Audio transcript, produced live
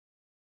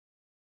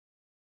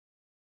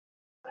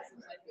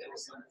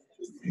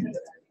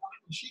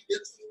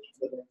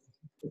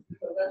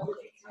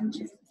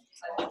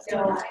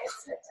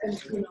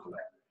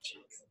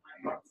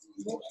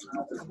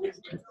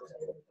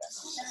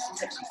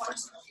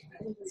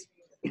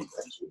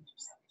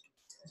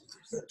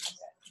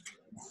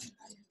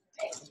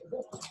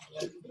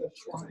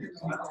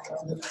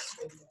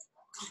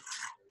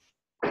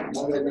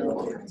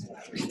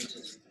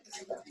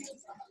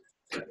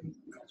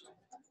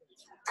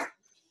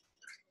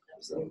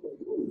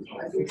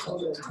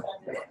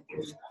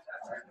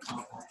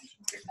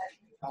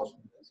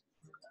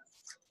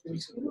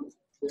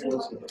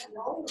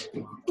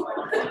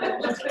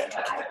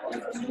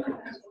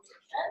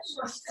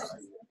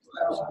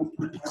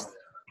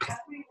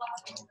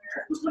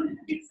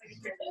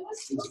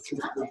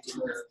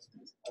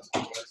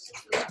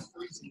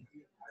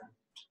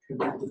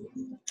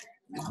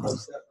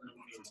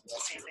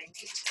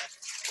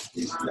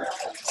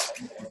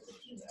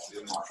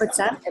What's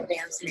that?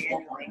 Advanced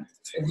manually.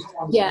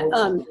 Yeah,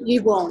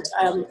 you won't.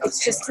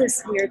 It's just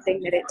this weird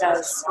thing that it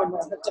does when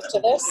we're hooked up to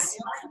this.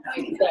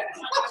 There.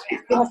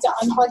 You have to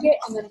unplug it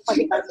and then plug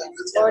it back in.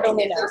 Lord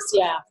only knows,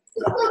 yeah.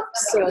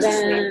 So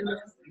then,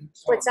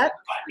 what's that?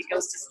 It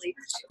goes to sleep.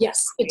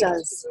 Yes, it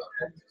does.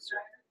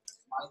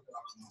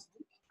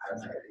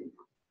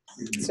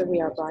 So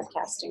we are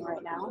broadcasting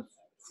right now.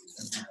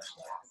 Just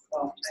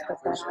put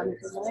that on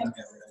if you like.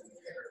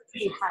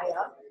 Be high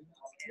up.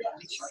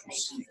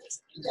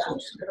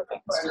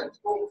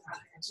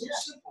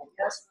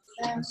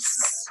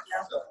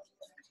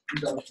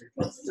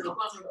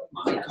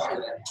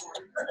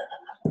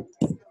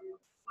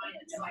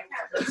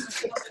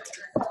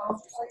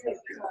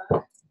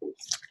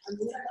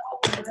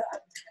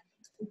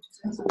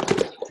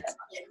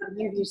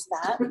 You use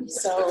that,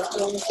 so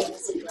the only thing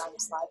is that you're on the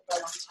slide for a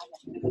long time.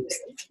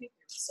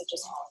 So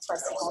just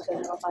press the whole thing,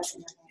 little button in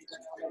your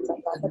hand,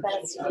 like that. But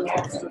that's to be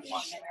after 4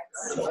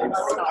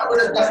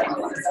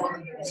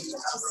 minutes.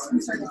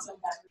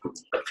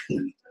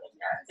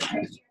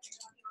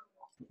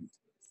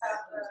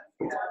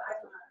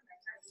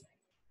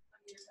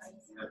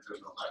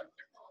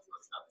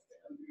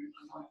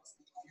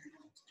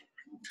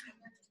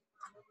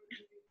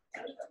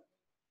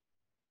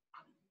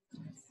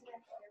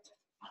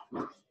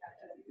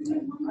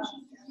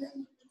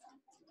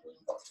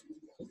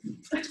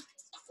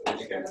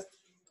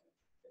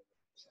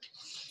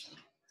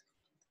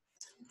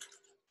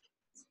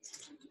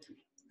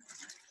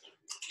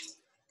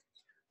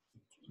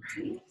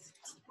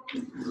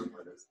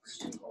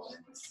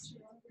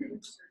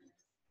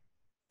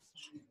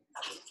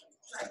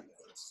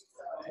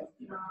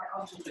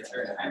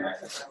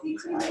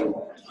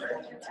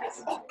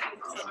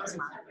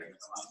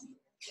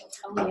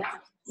 Oh yeah.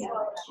 Yeah.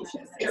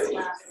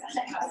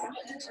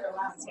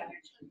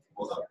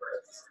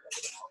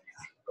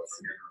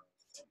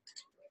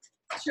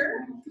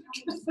 Sure.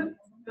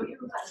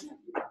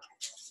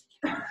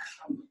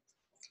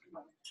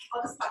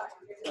 I'll just stop.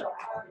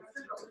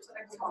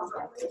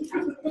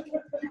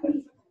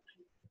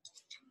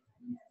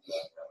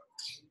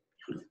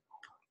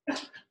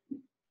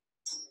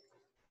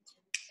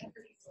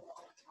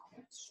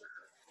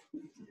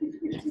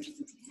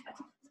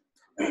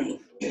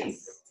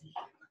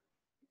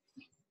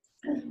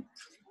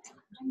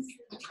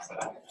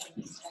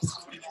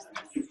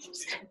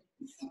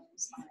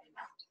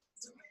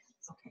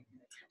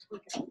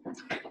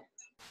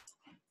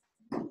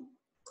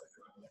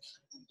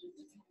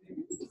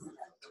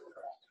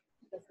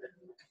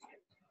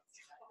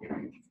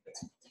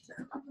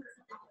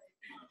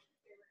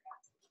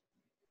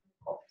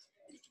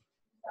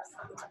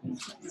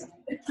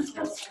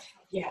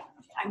 Yeah,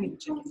 I'm going to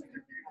check it.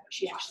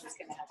 She actually is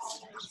going to have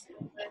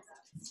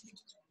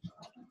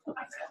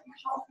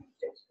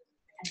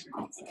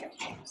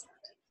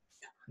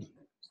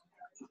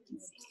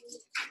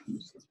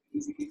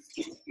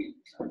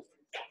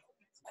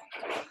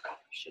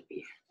should be a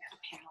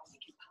panel we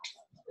can pop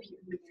up over here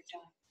when you're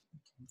done.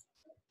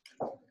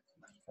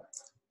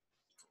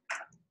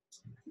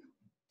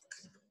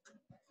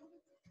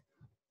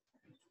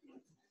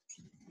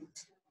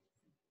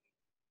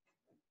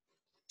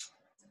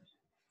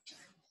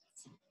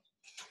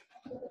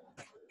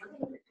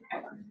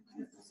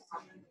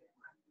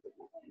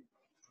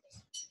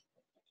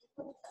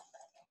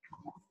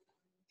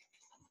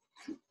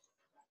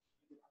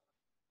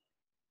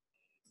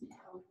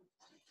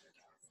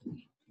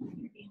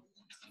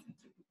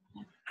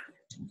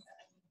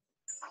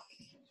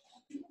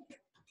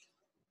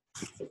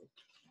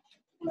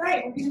 All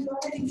right, we're going to go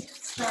ahead and get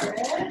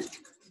started.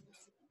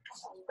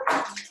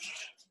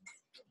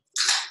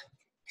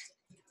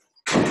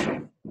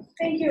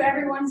 Thank you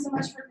everyone so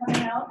much for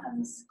coming out on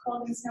this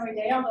cold and snowy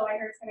day, although I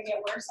heard it's going to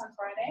get worse on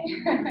Friday.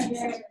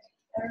 So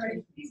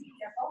everybody, please be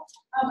careful.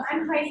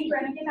 I'm Heidi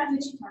Brennigan. I'm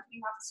the Chief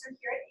Marketing Officer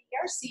here at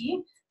AERC.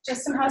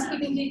 Just some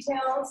housekeeping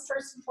details.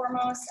 First and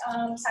foremost,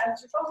 silence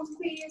your phones,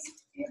 please. If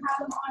you have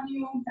them on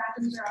you,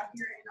 bathrooms are out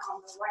here and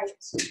on the right.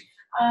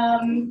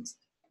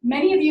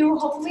 Many of you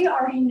hopefully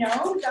already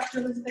know Dr.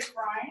 Elizabeth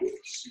Brine.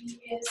 She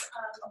is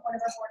one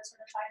of our board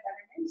certified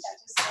veterinarians. That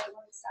just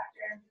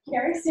Dr.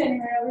 Carrie standing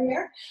right over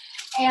here.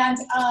 And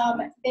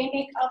they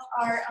make up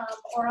our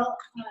oral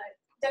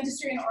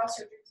dentistry and oral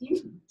surgery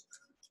team.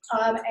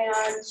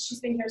 And she's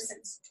been here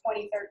since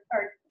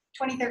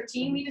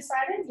 2013, we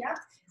decided, yeah,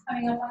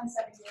 coming up on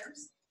 7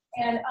 years.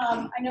 And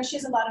I know she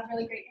has a lot of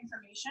really great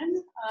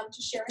information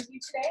to share with you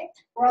today.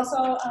 We're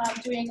also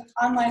doing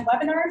online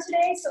webinar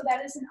today, so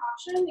that is an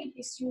option in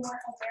case you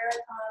weren't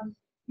aware.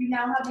 You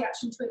now have the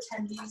option to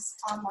attend these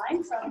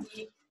online from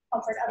the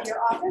comfort of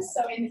your office.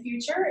 So in the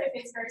future, if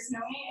it's very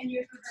snowy and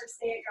you prefer to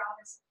stay at your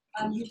office,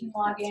 you can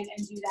log in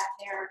and do that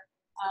there.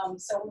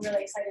 So we're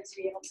really excited to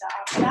be able to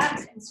offer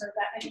that and serve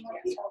that many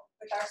more people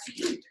with our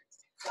students.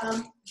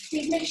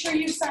 Please make sure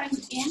you signed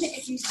in.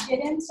 If you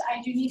didn't,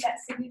 I do need that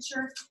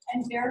signature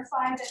and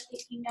verify that the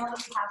email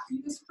that we have for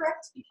you is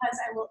correct, because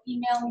I will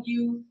email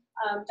you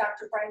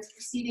Dr. Brine's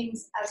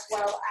proceedings as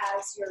well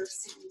as your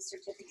CE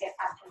certificate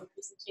after the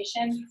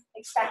presentation,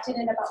 expected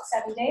in about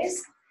 7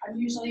 days. I'm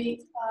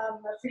usually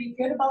pretty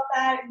good about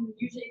that, and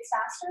usually it's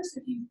faster.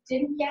 So if you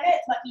didn't get it,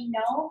 let me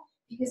know,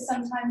 because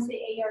sometimes the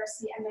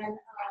AERC and then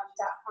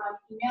 .com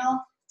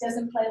email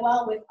doesn't play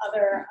well with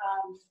other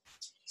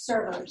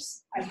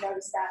servers. I've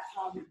noticed that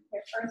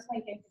with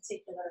Earthlink in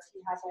particular, if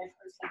you have an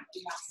Earthlink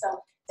email.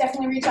 So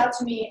definitely reach out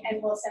to me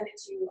and we'll send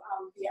it to you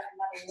via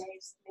another way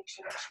to make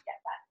sure that you get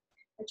that.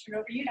 I'll turn it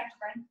over to you, Dr.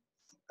 Brine.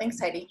 Thanks,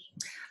 Heidi.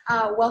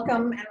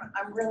 Welcome, and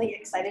I'm really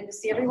excited to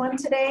see everyone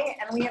today.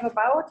 And we have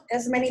about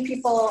as many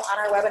people on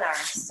our webinar,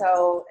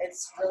 so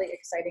it's really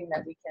exciting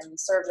that we can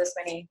serve this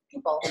many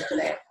people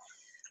today.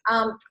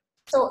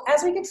 So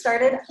as we get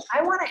started,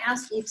 I want to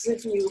ask each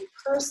of you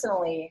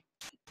personally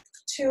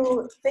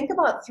to think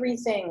about 3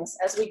 things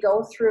as we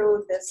go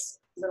through this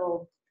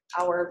little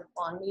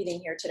hour-long meeting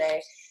here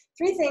today.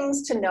 3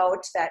 things to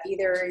note that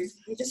either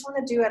you just want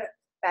to do it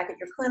back at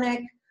your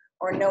clinic,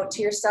 or note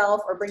to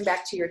yourself, or bring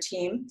back to your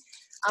team.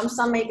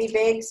 Some may be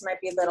big, some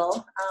might be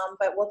little,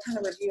 but we'll kind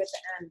of review at the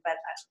end. But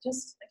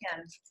just,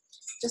 again,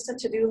 just a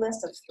to-do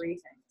list of 3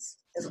 things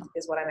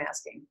is what I'm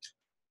asking.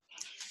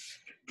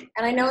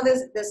 And I know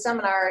this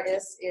seminar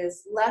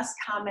is less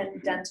common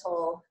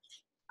dental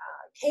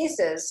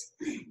cases,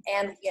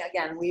 and yeah,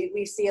 again,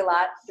 we see a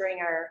lot during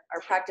our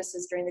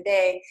practices during the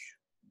day,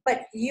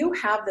 but you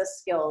have the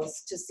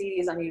skills to see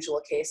these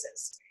unusual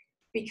cases,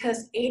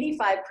 because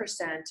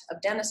 85% of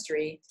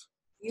dentistry,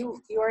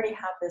 you already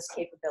have this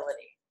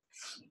capability.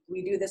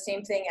 We do the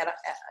same thing at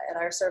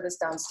our service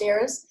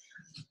downstairs,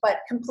 but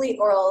complete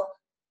oral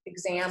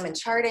exam and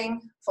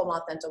charting, full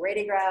mouth dental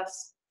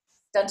radiographs,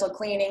 dental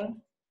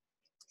cleaning,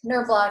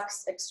 nerve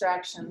blocks,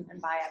 extraction,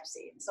 and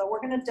biopsy. So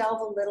we're going to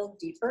delve a little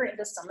deeper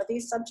into some of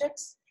these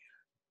subjects.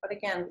 But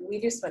again,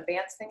 we do some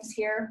advanced things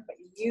here, but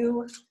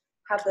you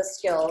have the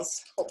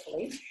skills,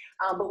 hopefully,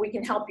 but we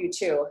can help you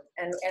too.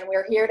 And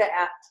we're here to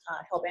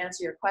help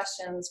answer your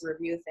questions,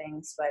 review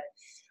things, but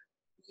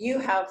you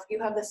have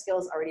the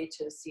skills already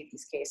to see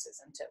these cases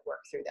and to work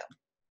through them.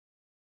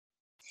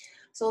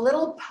 So a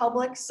little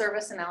public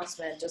service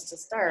announcement just to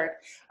start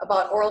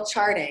about oral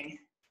charting.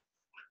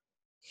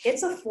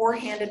 It's a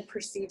 4-handed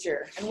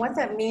procedure, and what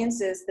that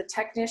means is the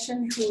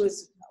technician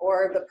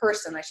or the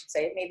person, I should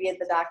say, it may be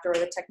the doctor or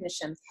the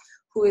technician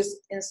who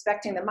is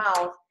inspecting the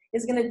mouth,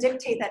 is going to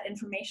dictate that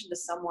information to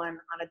someone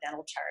on a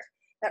dental chart.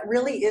 That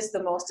really is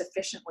the most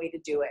efficient way to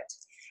do it,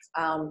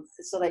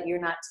 so that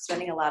you're not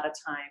spending a lot of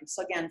time.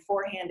 So again,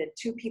 4-handed,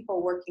 2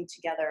 people working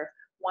together,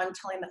 one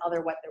telling the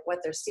other what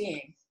they're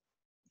seeing.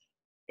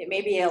 It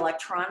may be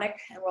electronic,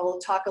 and we'll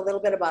talk a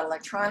little bit about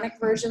electronic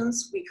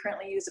versions. We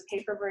currently use a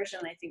paper version.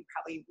 I think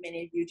probably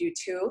many of you do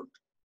too.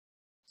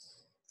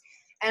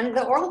 And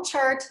the oral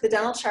chart, the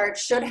dental chart,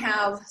 should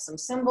have some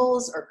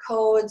symbols or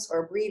codes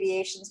or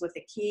abbreviations with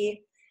a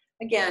key.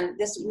 Again,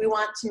 we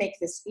want to make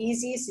this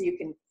easy so you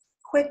can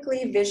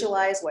quickly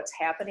visualize what's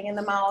happening in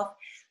the mouth,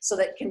 so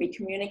that it can be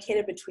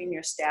communicated between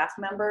your staff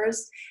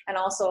members and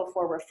also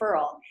for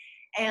referral.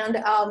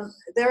 And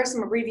there are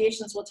some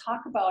abbreviations we'll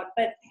talk about,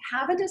 but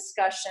have a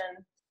discussion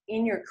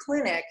in your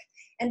clinic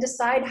and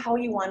decide how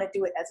you want to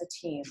do it as a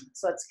team.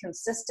 So it's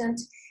consistent,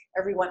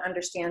 everyone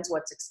understands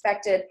what's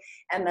expected,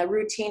 and the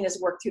routine is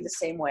worked through the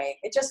same way.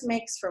 It just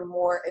makes for a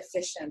more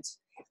efficient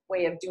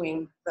way of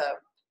doing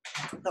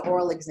the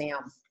oral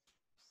exam.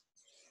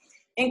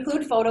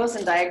 Include photos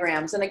and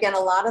diagrams. And again, a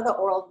lot of the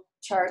oral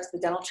charts, the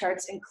dental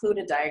charts, include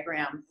a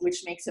diagram,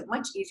 which makes it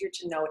much easier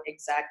to note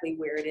exactly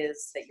where it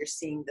is that you're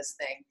seeing this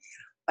thing.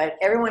 But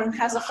everyone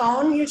has a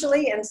phone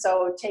usually, and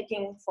so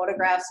taking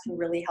photographs can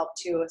really help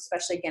too,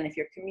 especially again, if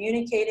you're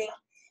communicating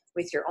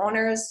with your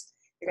owners,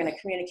 you're going to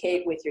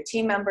communicate with your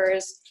team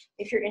members.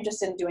 If you're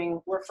interested in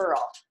doing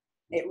referral,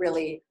 it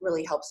really,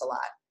 really helps a lot.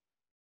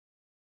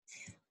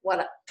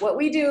 What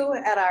we do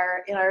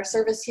in our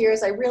service here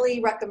is I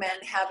really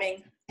recommend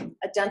having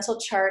a dental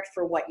chart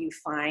for what you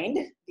find,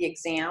 the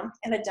exam,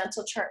 and a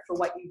dental chart for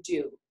what you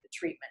do, the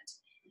treatment.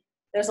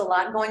 There's a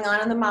lot going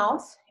on in the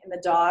mouth. In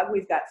the dog,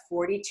 we've got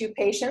 42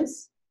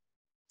 patients.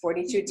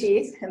 42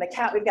 teeth. In the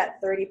cat, we've got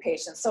 30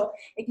 patients. So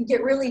it can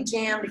get really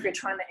jammed if you're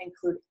trying to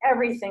include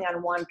everything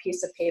on one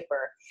piece of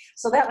paper.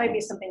 So that might be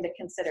something to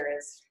consider,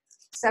 is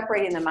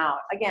separating them out,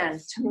 again,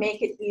 to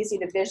make it easy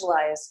to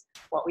visualize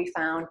what we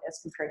found as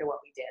compared to what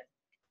we did.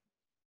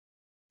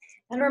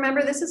 And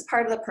remember, this is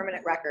part of the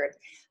permanent record.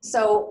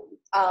 So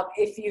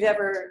if you've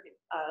ever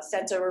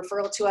sent a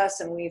referral to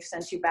us and we've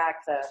sent you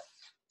back the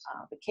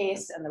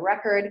case and the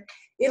record,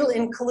 it'll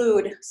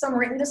include some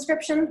written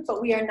description,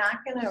 but we are not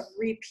going to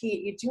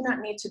repeat. You do not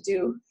need to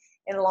do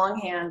in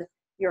longhand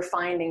your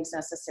findings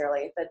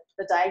necessarily.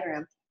 The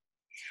diagram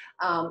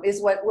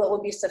is what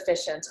will be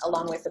sufficient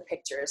along with the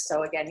pictures.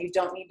 So again, you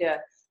don't need to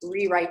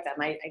rewrite them.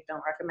 I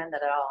don't recommend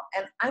that at all.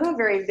 And I'm a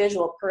very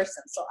visual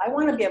person, so I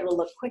want to be able to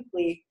look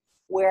quickly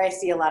where I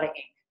see a lot of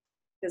ink,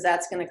 because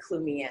that's going to clue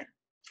me in.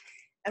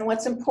 And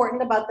what's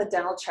important about the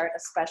dental chart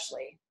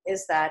especially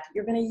is that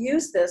you're going to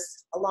use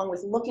this along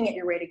with looking at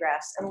your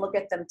radiographs and look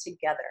at them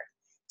together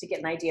to get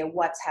an idea of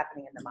what's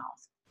happening in the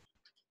mouth.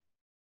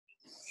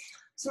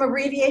 Some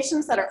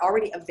abbreviations that are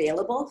already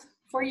available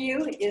for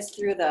you is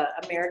through the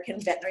American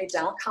Veterinary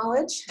Dental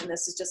College, and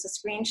this is just a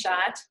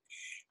screenshot.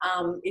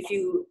 If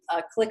you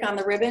click on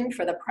the ribbon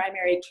for the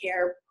primary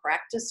care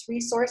practice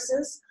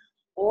resources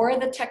or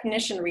the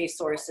technician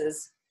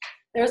resources,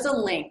 there's a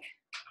link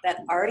that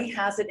already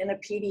has it in a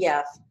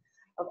PDF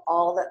of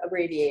all the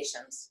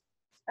abbreviations.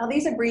 Now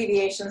these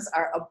abbreviations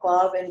are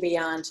above and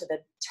beyond to the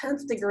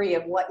 10th degree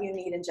of what you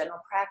need in general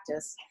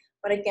practice,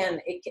 but again,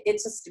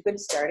 it's just a good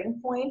starting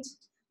point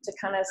to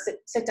kind of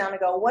sit down and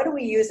go, what do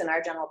we use in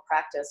our general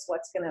practice?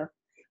 What's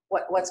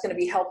gonna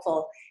be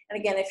helpful? And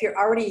again, if you're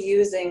already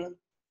using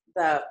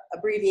the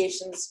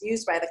abbreviations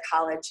used by the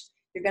college,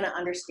 you're gonna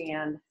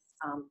understand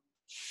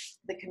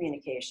the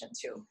communication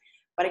too.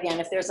 But again,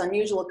 if there's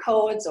unusual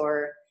codes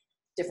or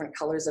different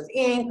colors of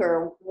ink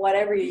or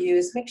whatever you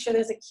use, make sure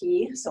there's a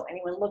key so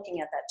anyone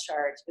looking at that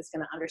chart is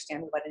going to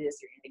understand what it is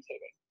you're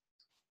indicating.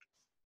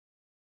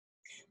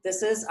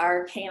 This is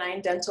our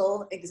canine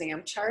dental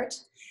exam chart,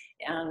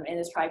 and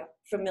it's probably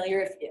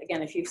familiar,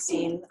 if you've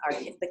seen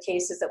the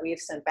cases that we have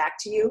sent back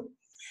to you.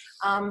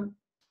 And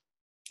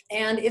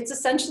it's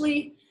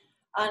essentially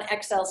an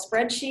Excel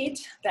spreadsheet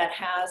that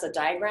has a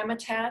diagram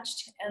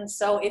attached. And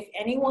so if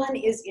anyone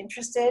is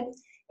interested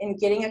in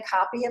getting a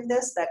copy of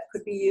this that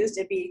could be used,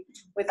 it'd be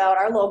without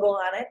our logo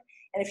on it.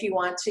 And if you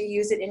want to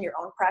use it in your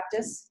own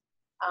practice,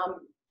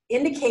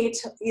 indicate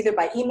either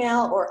by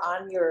email or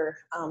on your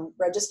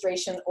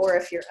registration, or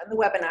if you're on the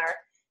webinar,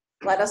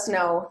 let us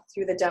know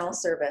through the dental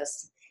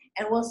service.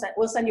 And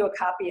we'll send you a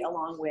copy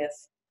along with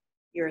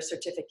your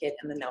certificate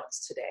and the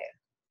notes today.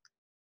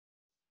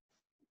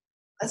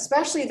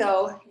 Especially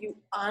though,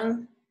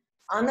 on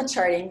the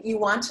charting, you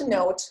want to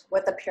note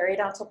what the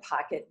periodontal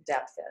pocket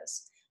depth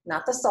is.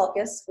 Not the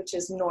sulcus, which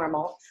is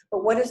normal,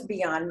 but what is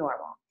beyond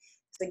normal.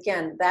 So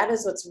again, that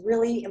is what's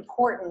really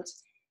important.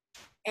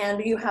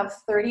 And you have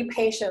 30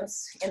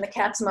 patients in the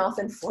cat's mouth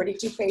and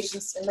 42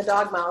 patients in the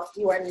dog mouth.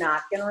 You are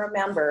not going to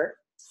remember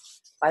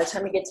by the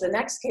time you get to the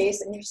next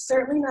case, and you're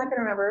certainly not going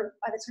to remember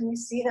by the time you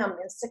see them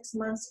in 6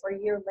 months or a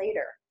year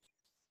later.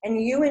 And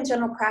you in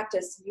general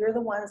practice, you're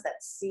the ones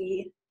that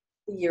see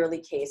the yearly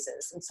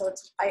cases. And so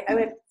I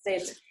would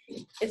say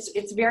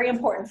it's very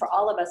important for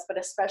all of us, but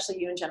especially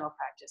you in general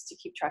practice, to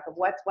keep track of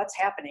what's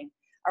happening.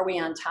 Are we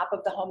on top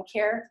of the home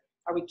care?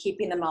 Are we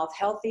keeping the mouth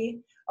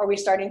healthy? Are we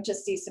starting to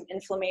see some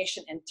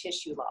inflammation and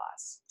tissue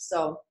loss?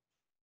 So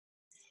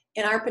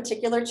in our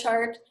particular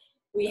chart,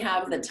 we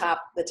have the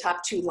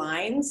top two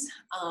lines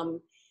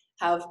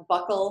have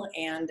buccal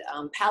and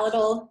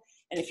palatal.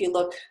 And if you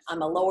look on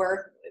the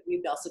lower,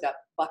 we've also got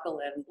buccal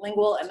and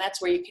lingual, and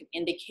that's where you can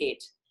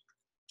indicate.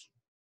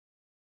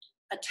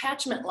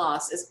 Attachment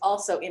loss is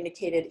also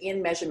indicated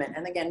in measurement.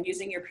 And again,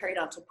 using your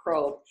periodontal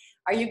probe,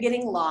 are you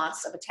getting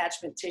loss of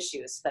attachment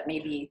tissues? That may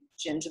be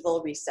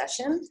gingival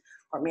recession,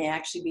 or may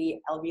actually be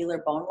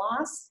alveolar bone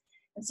loss.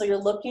 And so you're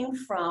looking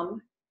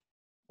from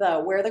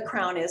where the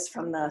crown is,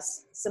 from the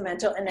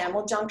cemento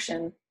enamel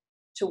junction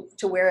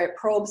to where it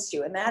probes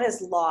to, and that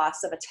is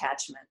loss of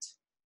attachment.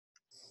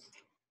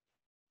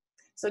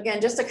 So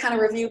again, just to kind of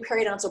review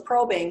periodontal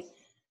probing,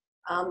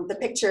 the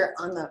picture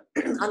on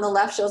the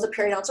left shows a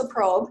periodontal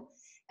probe,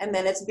 and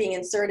then it's being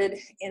inserted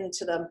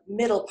into the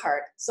middle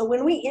part. So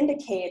when we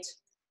indicate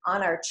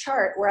on our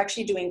chart, we're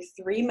actually doing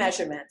 3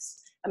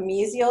 measurements: a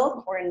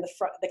mesial, or in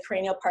the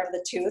cranial part of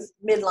the tooth,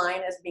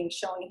 midline as being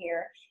shown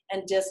here,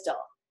 and distal.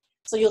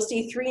 So you'll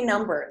see 3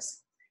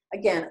 numbers.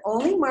 Again,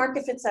 only mark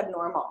if it's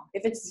abnormal.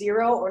 If it's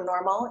 0 or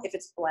normal, if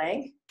it's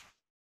blank,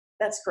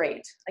 that's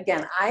great.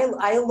 Again,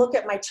 I look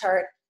at my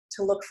chart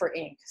to look for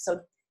ink. So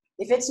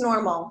if it's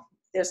normal,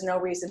 there's no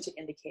reason to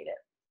indicate it.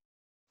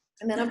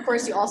 And then of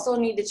course you also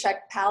need to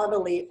check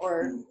palatally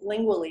or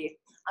lingually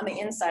on the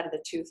inside of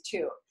the tooth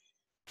too.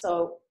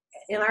 So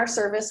in our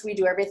service, we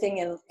do everything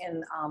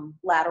in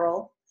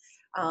lateral.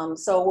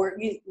 So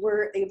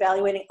we're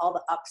evaluating all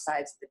the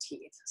upsides of the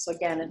teeth. So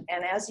again,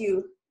 and as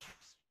you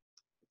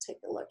take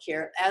a look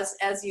here, as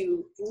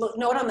you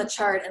note on the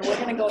chart, and we're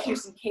going to go through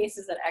some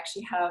cases that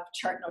actually have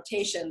chart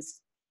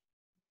notations.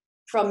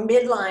 From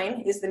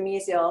midline is the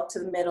mesial to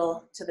the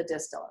middle to the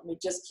distal. And we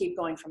just keep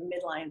going from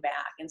midline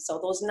back. And so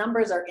those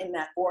numbers are in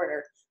that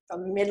order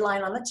from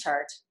midline on the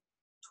chart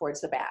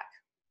towards the back.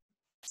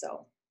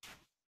 So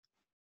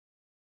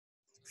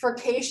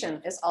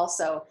furcation is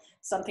also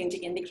something to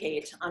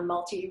indicate on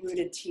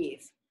multi-rooted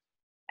teeth.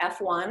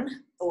 F1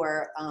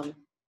 or on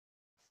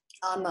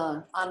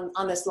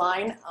this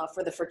line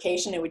for the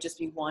furcation, it would just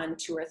be 1,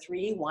 2, or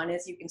 3. 1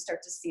 is you can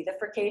start to see the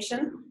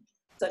furcation.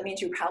 So it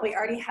means you probably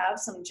already have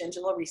some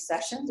gingival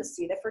recession to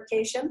see the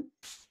furcation.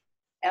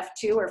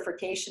 F2 or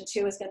furcation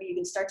 2 is going to be, you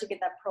can start to get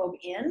that probe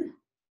in.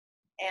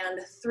 And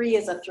 3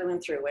 is a through and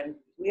through. And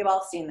we've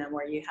all seen them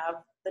where you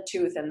have the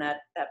tooth and that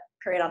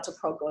periodontal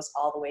probe goes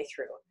all the way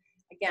through.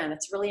 Again,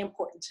 it's really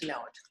important to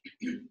note.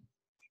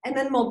 And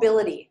then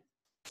mobility.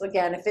 So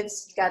again, if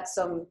it's got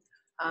some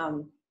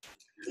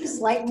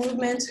slight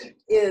movement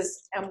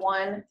is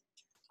M1,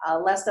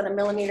 less than a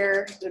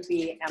millimeter would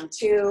be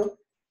M2,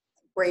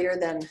 greater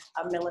than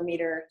a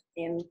millimeter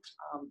in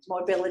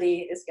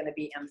mobility is going to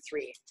be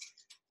M3.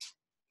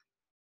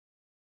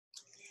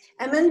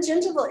 And then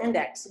gingival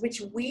index,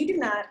 which we do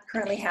not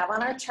currently have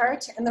on our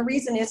chart. And the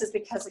reason is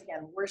because,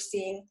 again, we're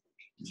seeing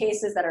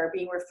cases that are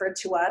being referred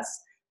to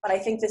us. But I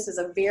think this is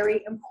a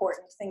very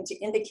important thing to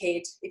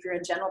indicate if you're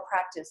in general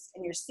practice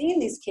and you're seeing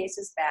these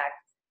cases back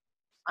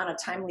on a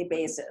timely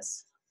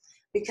basis.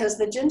 Because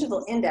the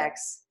gingival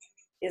index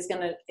is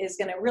gonna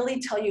really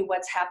tell you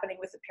what's happening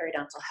with the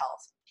periodontal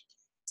health.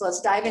 So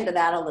let's dive into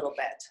that a little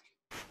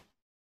bit.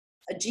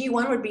 A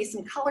G1 would be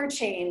some color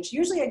change,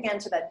 usually again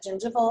to that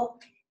gingival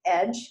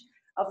edge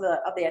of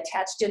the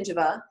attached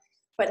gingiva,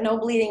 but no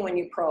bleeding when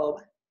you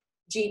probe.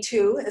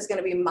 G2 is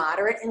gonna be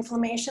moderate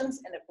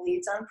inflammations and it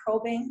bleeds on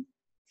probing.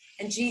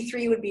 And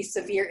G3 would be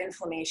severe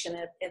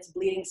inflammation, it's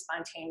bleeding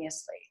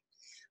spontaneously.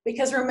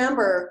 Because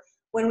remember,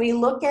 when we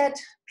look at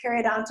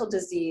periodontal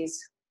disease,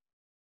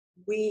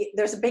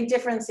 there's a big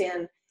difference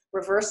in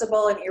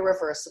reversible and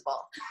irreversible.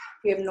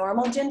 We have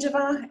normal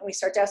gingiva and we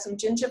start to have some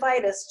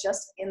gingivitis,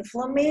 just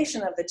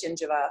inflammation of the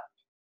gingiva.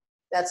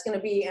 That's going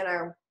to be in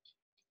our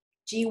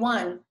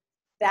G1.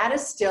 That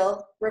is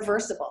still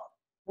reversible.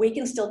 We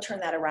can still turn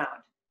that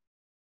around.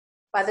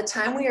 By the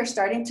time we are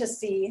starting to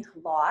see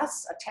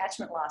loss,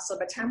 attachment loss, so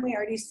by the time we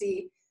already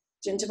see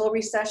gingival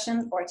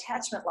recession or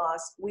attachment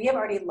loss, we have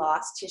already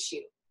lost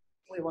tissue.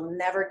 We will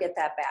never get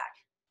that back.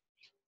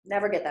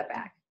 Never get that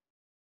back.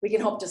 We can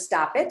hope to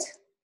stop it,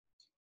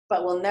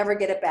 but we'll never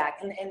get it back.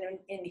 And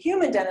in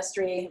human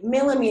dentistry,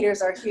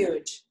 millimeters are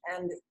huge,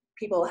 and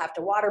people have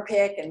to water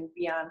pick and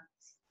be on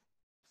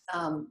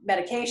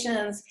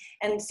medications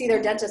and see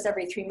their dentist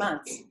every 3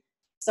 months.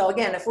 So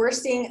again, if we're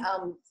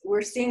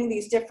seeing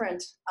these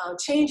different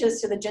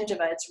changes to the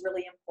gingiva, it's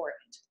really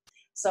important.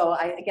 So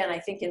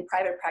I think in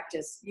private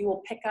practice, you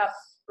will pick up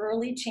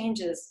early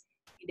changes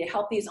to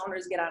help these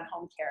owners get on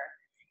home care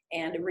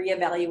and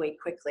reevaluate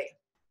quickly.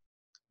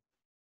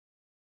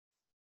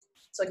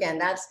 So again,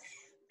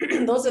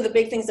 those are the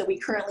big things that we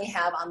currently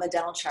have on the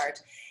dental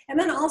chart. And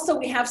then also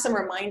we have some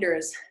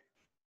reminders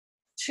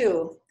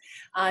too.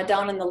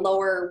 Down in the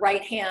lower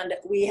right hand,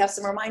 we have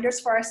some reminders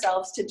for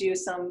ourselves to do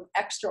some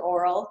extra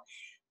oral.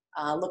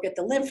 Look at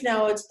the lymph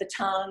nodes, the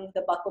tongue,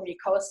 the buccal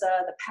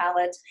mucosa, the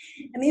palate.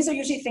 And these are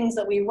usually things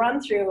that we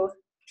run through,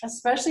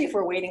 especially if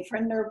we're waiting for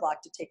a nerve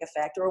block to take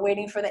effect or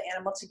waiting for the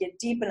animal to get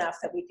deep enough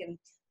that we can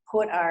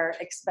put our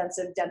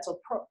expensive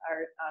dental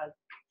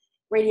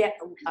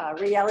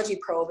radiology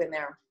probe in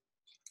there,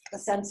 a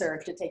sensor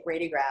to take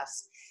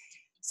radiographs.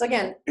 So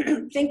again,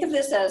 think of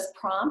this as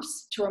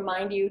prompts to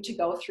remind you to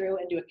go through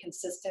and do a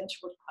consistent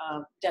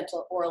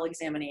dental oral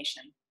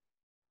examination.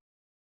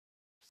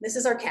 This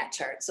is our cat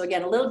chart. So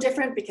again, a little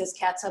different because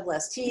cats have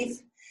less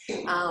teeth,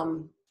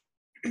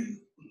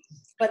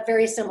 but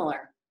very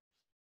similar.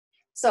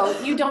 So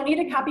you don't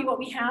need to copy what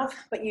we have,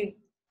 but you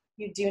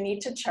do need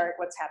to chart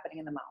what's happening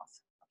in the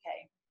mouth,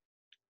 okay?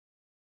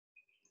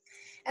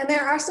 And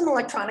there are some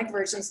electronic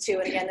versions too,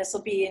 and again, this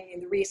will be in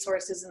the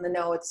resources and the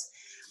notes.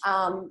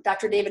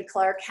 Dr. David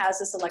Clark has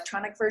this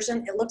electronic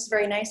version. It looks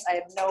very nice. I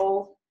have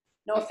no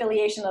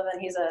affiliation other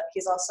than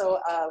he's also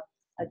a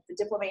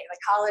diplomate in the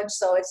college,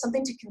 so it's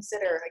something to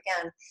consider.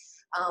 Again,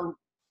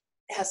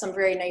 it has some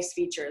very nice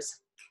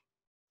features.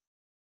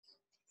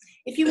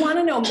 If you want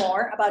to know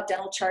more about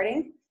dental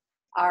charting,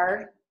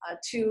 our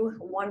two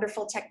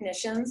wonderful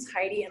technicians,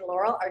 Heidi and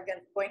Laurel, are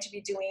going to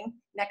be doing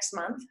next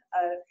month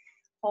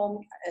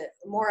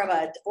more of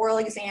an oral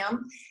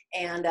exam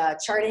and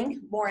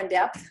charting more in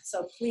depth.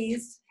 So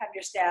please have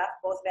your staff,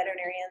 both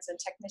veterinarians and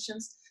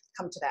technicians,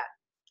 come to that.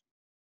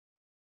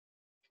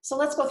 So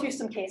let's go through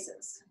some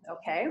cases,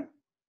 okay?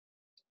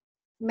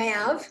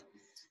 Mav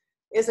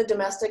is a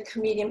domestic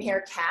medium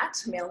hair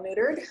cat, male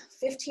neutered,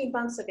 15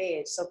 months of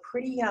age, so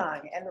pretty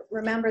young. And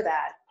remember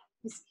that,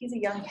 he's a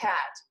young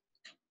cat.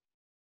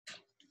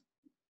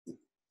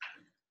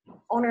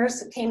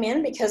 Owners came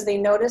in because they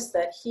noticed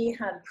that he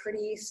had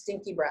pretty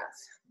stinky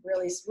breath,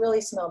 really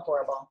smelled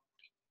horrible.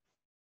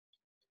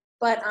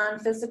 But on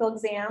physical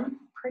exam,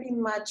 pretty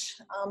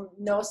much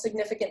no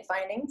significant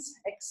findings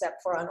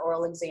except for on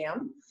oral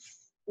exam.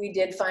 we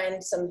did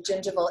find some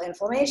gingival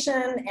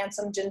inflammation and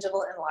some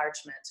gingival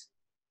enlargement.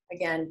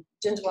 Again,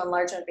 gingival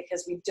enlargement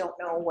because we don't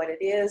know what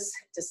it is.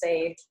 To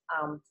say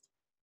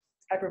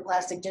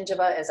hyperplastic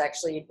gingiva is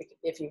actually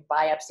if you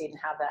biopsied and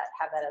have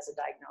that as a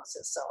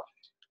diagnosis. So,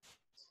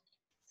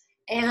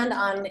 and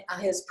on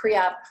his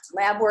pre-op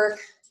lab work,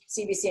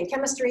 CBC and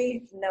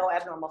chemistry, no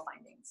abnormal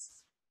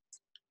findings.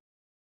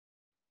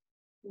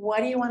 What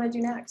do you want to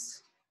do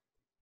next?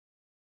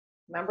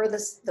 Remember the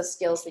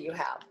skills that you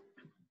have.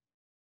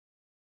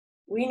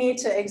 We need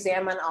to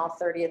examine all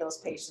 30 of those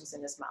patients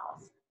in his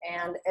mouth.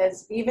 And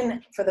as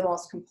even for the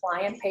most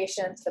compliant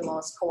patient, the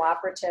most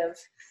cooperative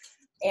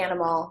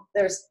animal,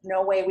 there's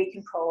no way we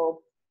can probe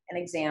and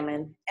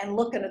examine and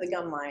look under the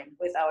gum line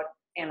without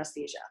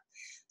anesthesia.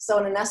 So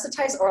an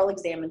anesthetized oral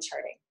exam and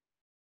charting.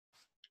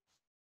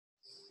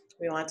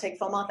 We want to take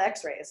full mouth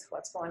x-rays.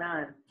 What's going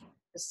on?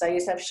 The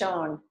studies have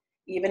shown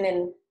even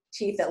in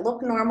teeth that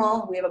look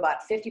normal, we have about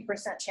 50%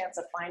 chance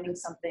of finding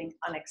something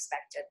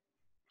unexpected.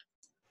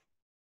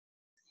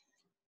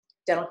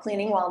 Dental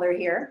cleaning while they're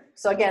here.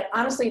 So again,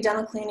 honestly,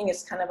 dental cleaning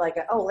is kind of like,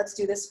 oh, let's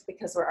do this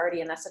because we're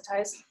already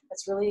anesthetized.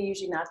 That's really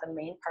usually not the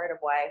main part of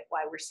why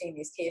we're seeing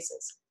these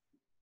cases.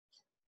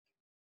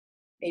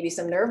 Maybe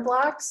some nerve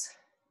blocks,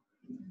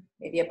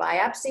 maybe a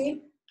biopsy.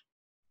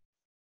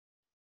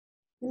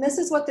 And this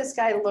is what this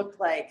guy looked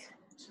like.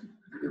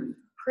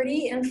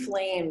 Pretty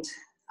inflamed.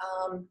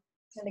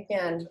 And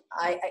again,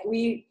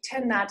 we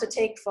tend not to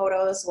take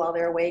photos while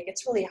they're awake.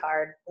 It's really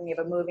hard when you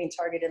have a moving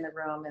target in the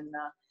room and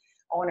the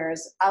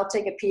owners. I'll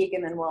take a peek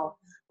and then we'll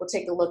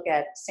take a look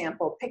at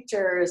sample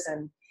pictures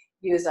and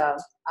use a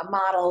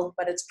model,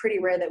 but it's pretty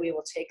rare that we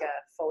will take a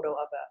photo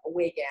of a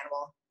awake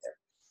animal. They're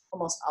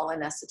almost all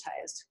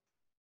anesthetized.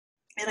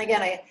 And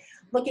again,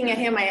 looking at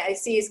him, I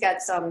see he's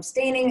got some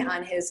staining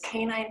on his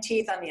canine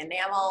teeth on the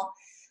enamel.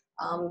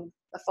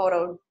 The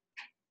photo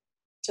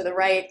to the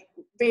right,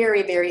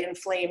 very, very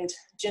inflamed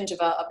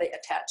gingiva of the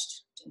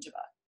attached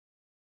gingiva.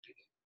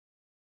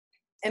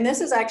 And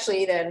this is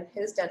actually then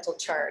his dental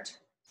chart.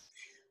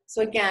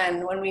 So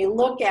again, when we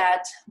look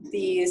at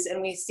these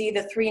and we see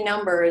the 3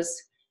 numbers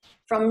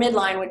from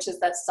midline, which is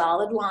that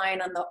solid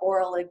line on the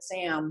oral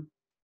exam,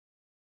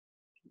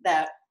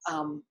 that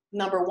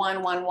number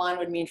 111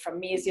 would mean from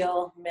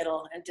mesial,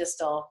 middle, and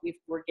distal,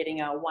 we're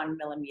getting a 1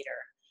 millimeter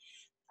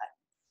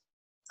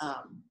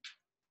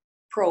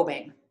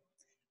probing.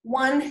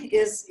 1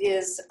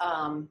 is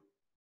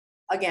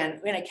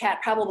again, in a cat,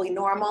 probably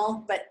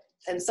normal, but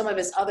in some of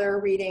his other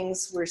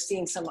readings, we're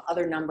seeing some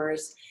other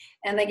numbers.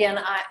 And again,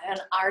 on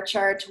our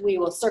chart, we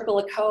will circle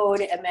a code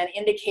and then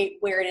indicate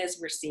where it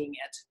is we're seeing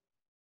it.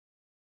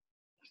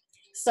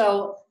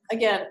 So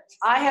again,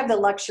 I have the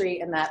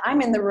luxury in that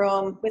I'm in the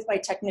room with my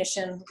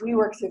technician. We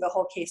work through the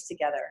whole case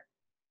together.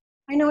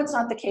 I know it's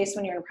not the case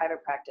when you're in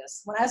private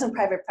practice. When I was in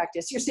private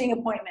practice, you're seeing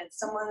appointments,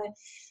 someone,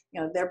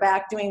 they're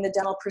back doing the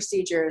dental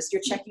procedures,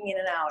 you're checking in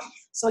and out.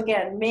 So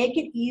again, make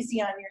it easy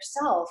on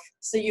yourself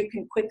so you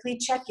can quickly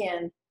check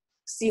in,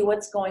 see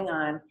what's going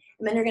on,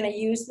 and then you're going to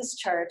use this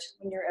chart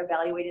when you're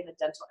evaluating the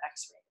dental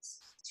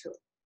x-rays too.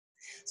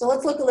 So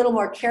let's look a little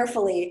more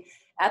carefully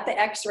at the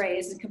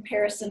x-rays in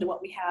comparison to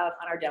what we have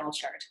on our dental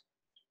chart.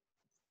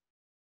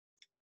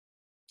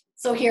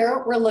 So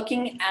here we're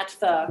looking at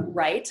the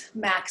right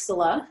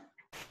maxilla.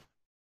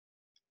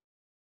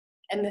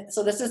 And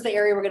so this is the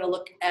area we're going to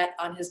look at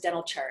on his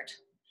dental chart.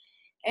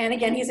 And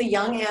again, he's a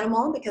young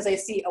animal because I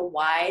see a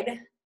wide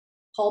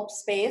pulp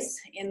space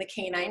in the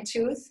canine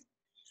tooth.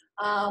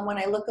 When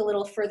I look a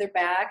little further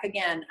back,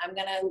 again, I'm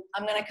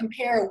gonna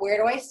compare where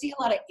do I see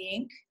a lot of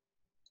ink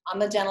on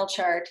the dental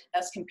chart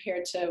as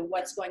compared to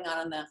what's going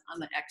on the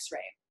x-ray.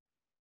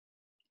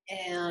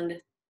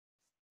 And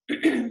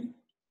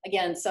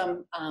again,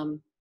 some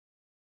on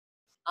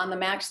the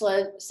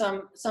maxilla,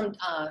 some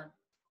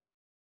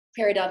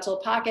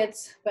periodontal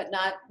pockets, but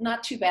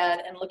not too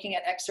bad. And looking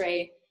at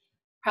x-ray,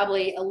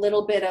 probably a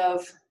little bit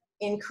of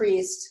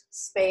increased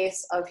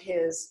space of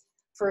his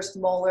first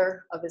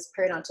molar of his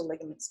periodontal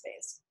ligament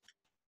space.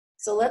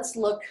 So let's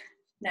look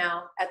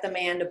now at the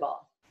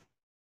mandible.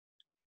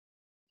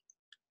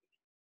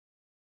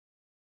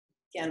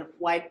 Again,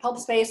 wide pulp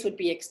space would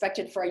be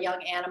expected for a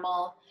young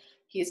animal.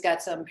 He's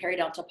got some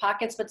periodontal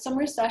pockets, but some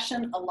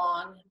recession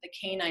along the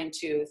canine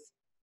tooth.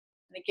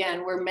 And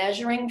again, we're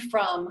measuring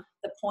from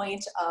the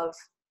point of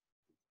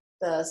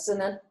the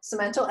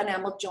cemental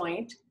enamel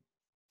joint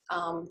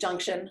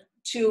junction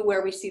to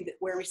where we see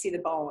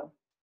the bone.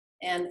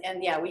 And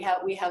yeah,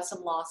 we have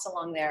some loss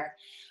along there.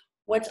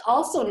 What's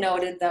also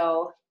noted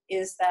though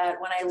is that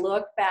when I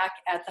look back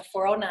at the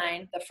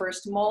 409, the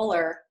first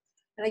molar,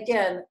 and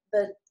again,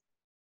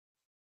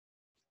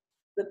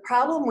 the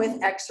problem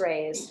with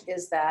x-rays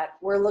is that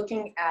we're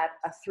looking at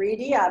a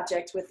 3D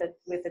object with a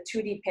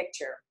 2D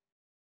picture.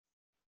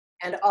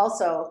 And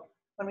also,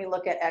 when we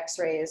look at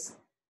x-rays,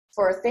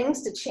 for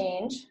things to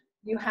change,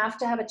 you have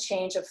to have a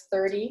change of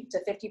 30 to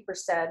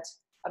 50%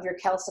 of your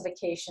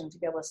calcification to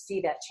be able to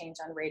see that change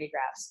on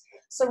radiographs.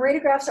 So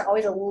radiographs are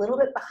always a little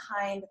bit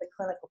behind the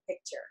clinical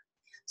picture.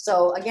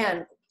 So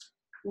again,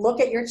 look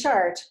at your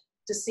chart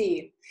to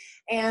see.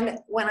 And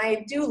when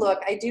I do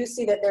look, I do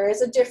see that there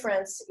is a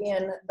difference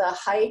in the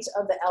height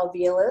of the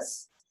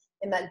alveolus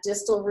in that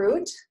distal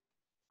root.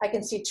 I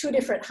can see two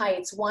different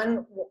heights.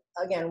 One,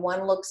 again,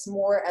 one looks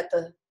more at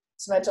the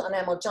cemental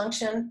enamel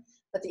junction,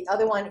 but the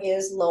other one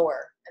is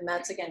lower. And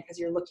that's, again, because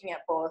you're looking at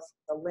both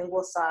the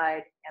lingual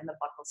side and the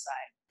buccal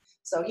side.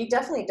 So he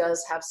definitely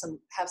does have some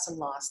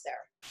loss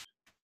there.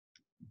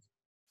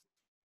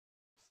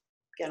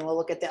 Again, we'll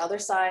look at the other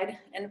side.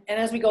 And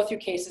as we go through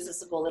cases,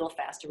 this will go a little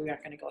faster. We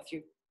aren't going to go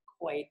through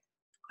quite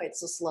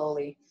so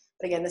slowly.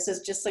 But again, this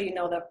is just so you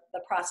know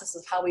the process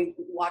of how we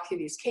walk through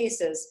these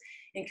cases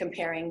in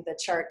comparing the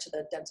chart to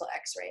the dental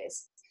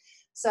x-rays.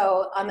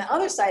 So on the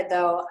other side,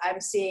 though, I'm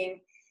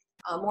seeing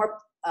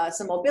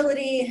some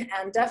mobility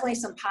and definitely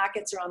some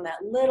pockets around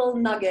that little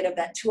nugget of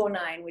that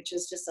 209, which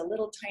is just a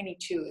little tiny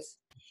tooth.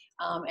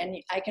 And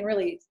I can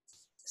really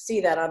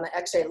see that on the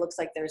x-ray. It looks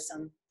like there's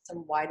some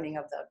widening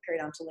of the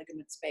periodontal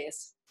ligament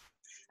space.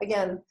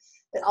 Again,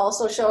 it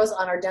also shows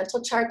on our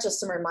dental chart just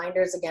some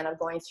reminders, again, of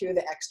going through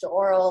the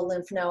extraoral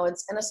lymph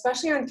nodes, and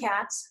especially on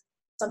cats,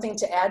 something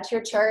to add to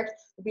your chart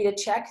would be to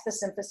check the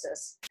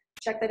symphysis.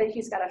 Check that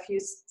he's got a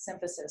fused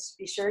symphysis.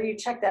 Be sure you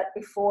check that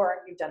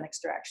before you've done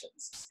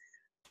extractions.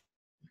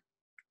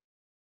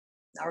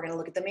 Now we're going to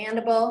look at the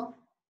mandible.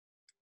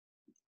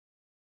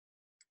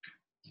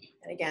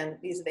 And again,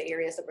 these are the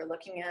areas that we're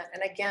looking at.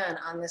 And again,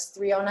 on this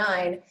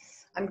 309,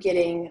 I'm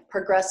getting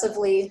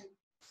progressively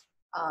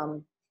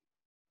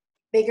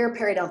bigger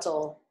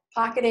periodontal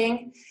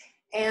pocketing.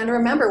 And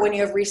remember, when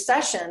you have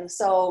recession,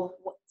 so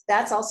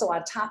that's also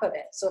on top of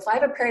it. So if I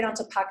have a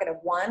periodontal pocket of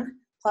 1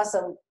 plus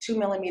a 2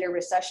 millimeter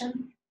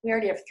recession, we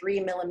already have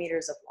 3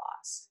 millimeters of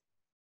loss.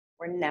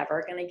 We're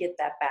never going to get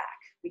that back.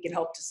 We can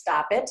hope to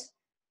stop it.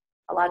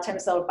 A lot of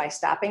times, though, by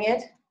stopping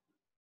it,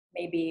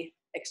 maybe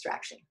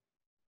extraction.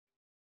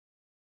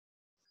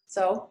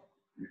 So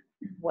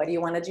what do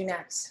you want to do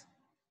next?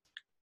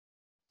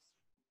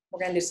 We're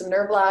going to do some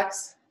nerve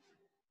blocks.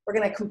 We're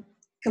going to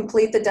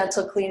complete the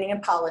dental cleaning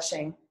and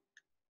polishing.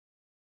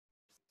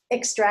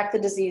 Extract the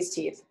diseased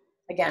teeth.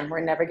 Again,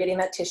 we're never getting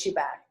that tissue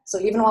back. So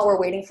even while we're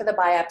waiting for the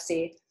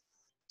biopsy,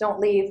 don't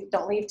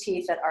leave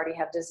teeth that already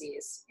have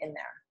disease in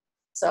there.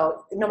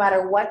 So no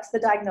matter what the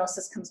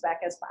diagnosis comes back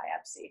as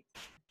biopsy,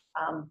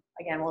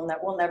 again,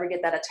 we'll never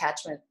get that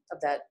attachment of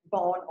that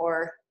bone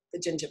or the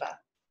gingiva.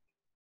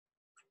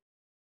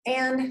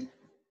 And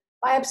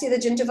biopsy the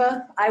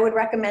gingiva, I would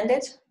recommend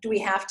it. Do we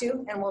have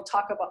to? And we'll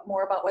talk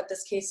more about what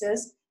this case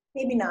is.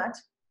 Maybe not.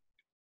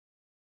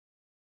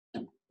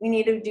 We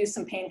need to do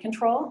some pain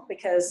control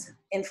because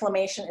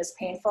inflammation is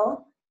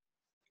painful.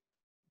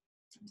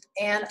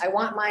 And I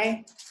want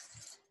my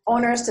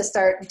owners to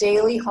start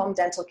daily home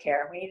dental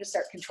care. We need to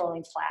start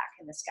controlling plaque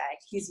in this guy.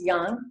 He's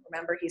young.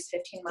 Remember, he's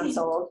 15 months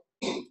old.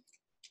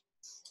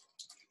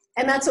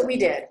 And that's what we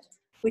did.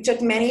 We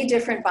took many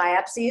different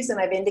biopsies, and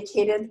I've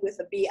indicated with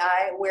the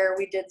BI where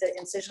we did the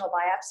incisional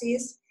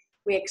biopsies.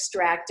 We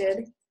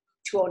extracted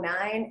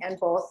 209 and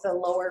both the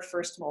lower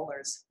first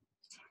molars.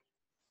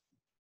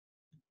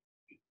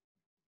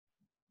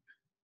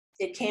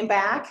 It came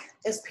back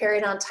as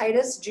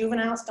periodontitis,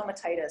 juvenile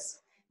stomatitis.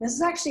 This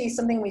is actually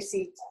something we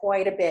see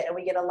quite a bit, and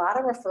we get a lot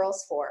of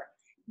referrals for.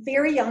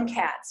 Very young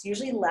cats,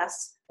 usually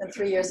less than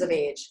 3 years of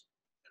age.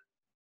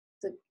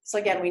 So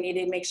again, we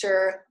need to make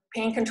sure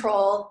pain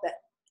control, that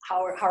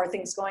how are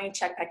things going,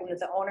 check back in with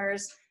the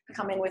owners,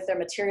 come in with their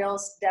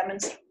materials,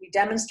 we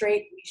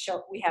demonstrate,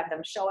 we have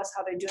them show us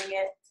how they're doing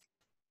it.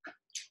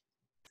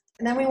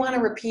 And then we want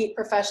to repeat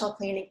professional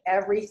cleaning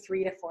every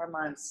 3 to 4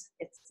 months.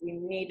 We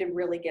need to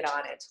really get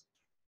on it.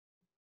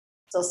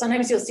 So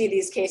sometimes you'll see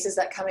these cases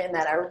that come in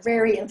that are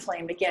very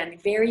inflamed. Again,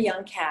 very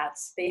young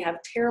cats. They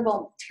have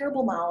terrible,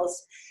 terrible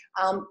mouths.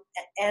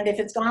 And if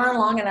it's gone on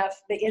long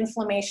enough, the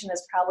inflammation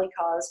has probably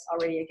caused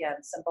already,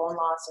 again, some bone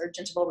loss or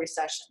gingival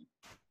recession.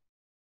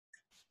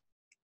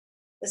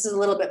 This is a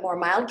little bit more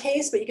mild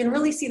case, but you can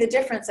really see the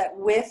difference that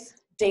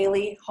with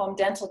daily home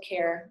dental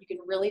care, you can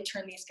really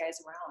turn these guys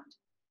around.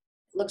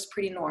 It looks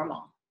pretty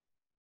normal.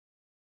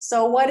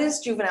 So what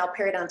is juvenile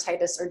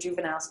periodontitis or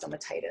juvenile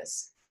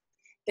stomatitis?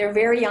 They're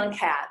very young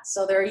cats,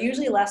 so they're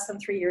usually less than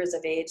 3 years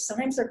of age.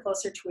 Sometimes they're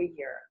closer to a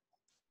year.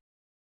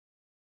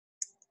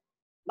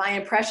 My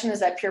impression is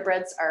that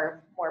purebreds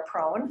are more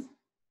prone.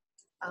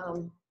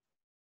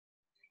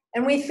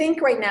 And we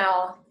think right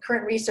now,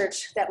 current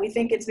research, that we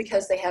think it's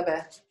because they have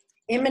an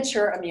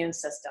immature immune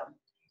system.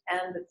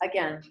 And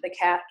again, the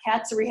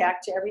cats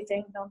react to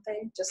everything, don't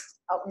they? Just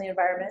out in the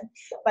environment.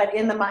 But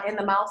in the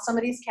mouth, some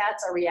of these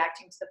cats are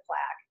reacting to the plaque.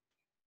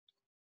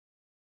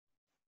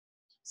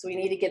 So we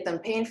need to get them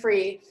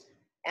pain-free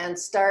and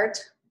start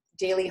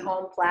daily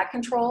home plaque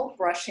control,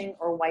 brushing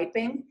or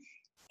wiping,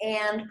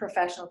 and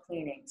professional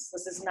cleanings.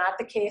 This is not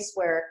the case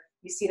where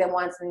you see them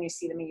once and then you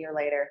see them a year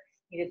later.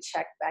 You need to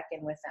check back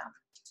in with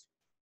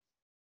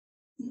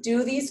them.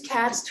 Do these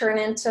cats turn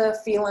into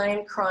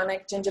feline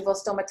chronic gingival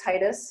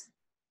stomatitis?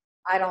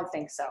 I don't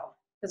think so.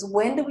 Because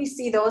when do we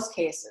see those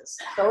cases?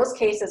 Those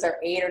cases are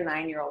 8 or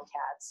 9 year old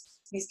cats.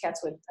 These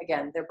cats would,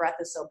 again, their breath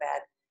is so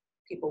bad,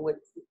 people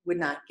would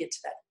not get to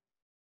that.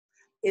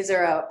 Is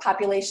there a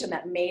population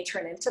that may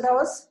turn into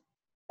those?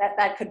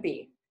 That could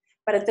be.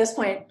 But at this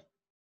point,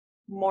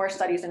 more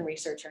studies and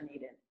research are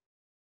needed.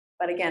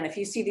 But again, if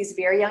you see these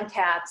very young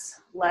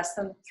cats, less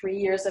than 3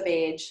 years of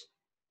age,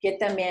 get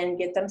them in,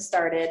 get them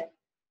started.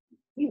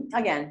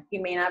 Again,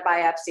 you may not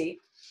biopsy,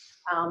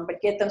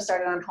 but get them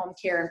started on home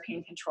care and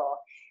pain control.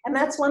 And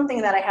that's one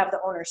thing that I have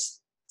the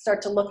owners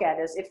start to look at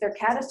is if their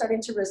cat is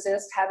starting to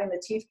resist having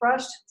the teeth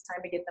brushed, it's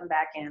time to get them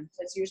back in.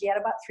 It's usually at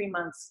about 3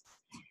 months.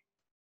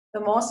 The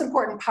most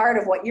important part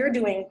of what you're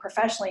doing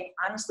professionally,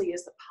 honestly,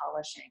 is the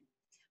polishing.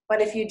 But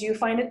if you do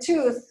find a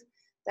tooth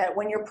that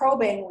when you're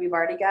probing, we've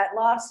already got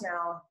loss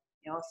now,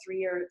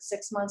 3 or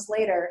 6 months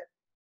later,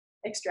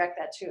 extract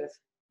that tooth.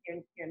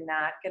 You're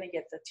not going to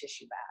get the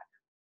tissue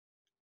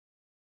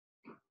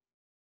back.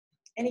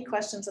 Any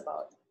questions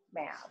about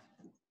math?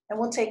 And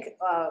we'll take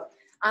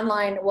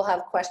online, we'll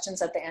have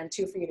questions at the end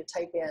too for you to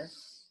type in.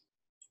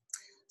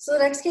 So the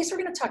next case we're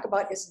going to talk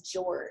about is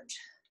George.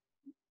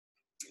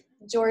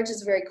 George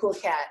is a very cool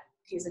cat.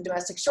 He's a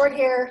domestic short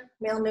hair,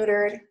 male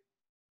neutered.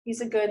 He's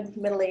a good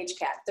middle-aged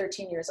cat,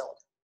 13 years old.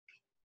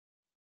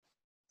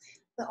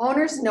 The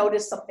owners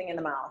noticed something in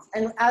the mouth.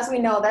 And as we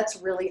know, that's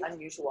really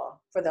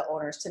unusual for the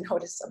owners to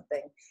notice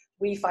something.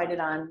 We find it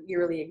on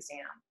yearly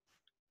exam.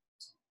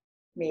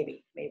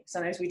 Maybe.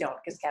 Sometimes we don't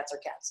because cats are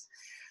cats.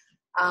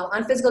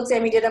 On physical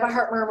exam, he did have a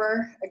heart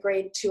murmur, a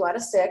grade 2 out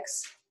of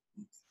 6.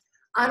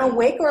 On a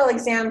wake oral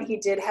exam, he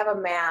did have a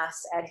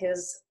mass at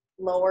his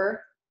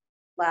lower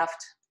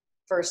left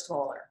first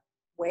molar,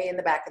 way in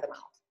the back of the mouth.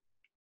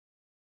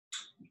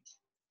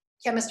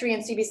 Chemistry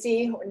and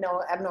CBC,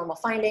 no abnormal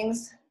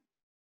findings.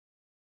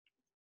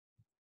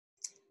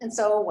 And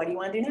so what do you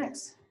want to do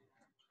next?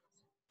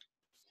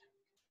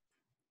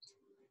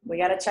 We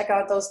got to check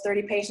out those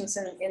 30 patients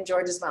in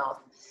George's mouth.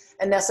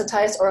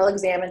 Anesthetized oral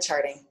exam and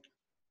charting.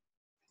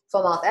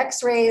 Full mouth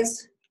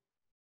x-rays,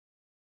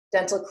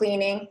 dental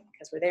cleaning,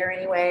 because we're there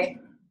anyway,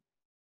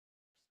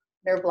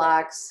 nerve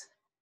blocks,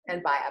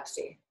 and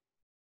biopsy.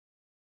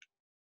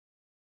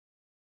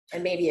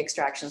 And maybe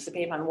extractions,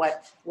 depending on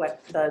what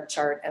the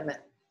chart and the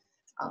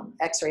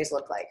x-rays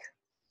look like.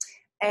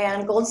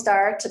 And gold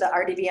star to the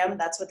RDVM,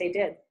 that's what they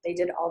did. They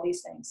did all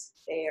these things.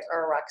 They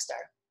are a rock star.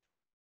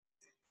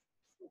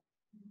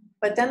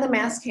 But then the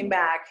mass came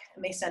back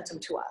and they sent them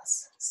to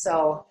us.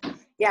 So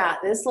yeah,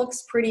 this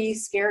looks pretty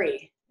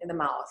scary in the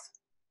mouth.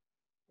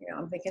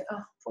 I'm thinking,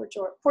 oh,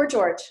 poor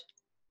George.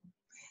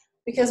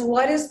 Because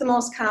what is the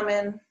most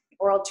common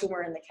oral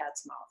tumor in the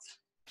cat's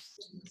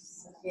mouth?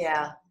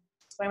 Yeah,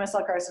 squamous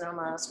cell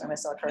carcinoma, squamous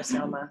cell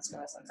carcinoma,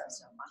 squamous cell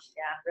carcinoma.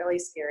 Yeah, really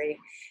scary.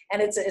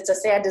 And it's a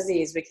sad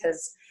disease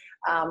because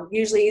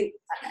usually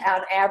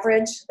on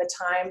average, the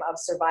time of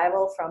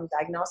survival from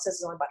diagnosis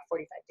is only about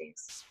 45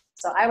 days.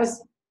 So I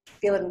was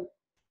feeling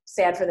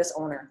sad for this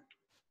owner.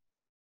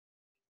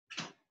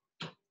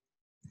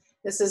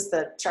 This is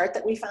the chart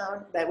that we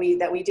found, that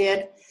we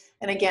did.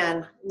 And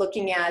again,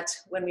 looking at,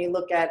 when we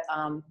look at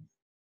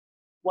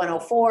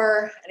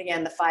 104, and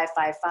again, the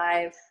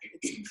 555,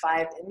 it's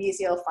 5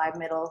 mesial, 5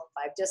 middle,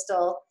 5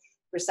 distal.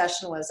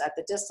 Recession was at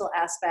the distal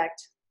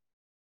aspect.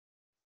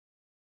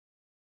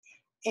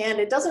 And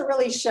it doesn't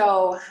really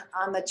show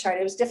on the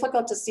chart. It was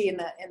difficult to see in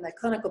the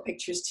clinical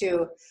pictures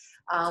too.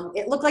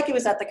 It looked like it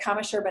was at the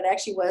commissure, but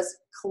actually was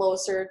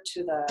closer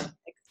to the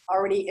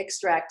already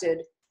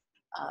extracted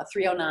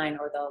 309,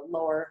 or the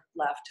lower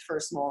left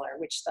first molar,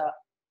 which the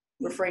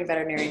referring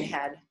veterinarian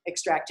had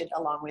extracted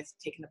along with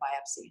taking the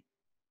biopsy.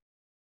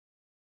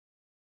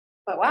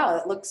 But wow,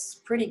 it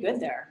looks pretty good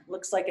there.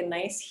 Looks like a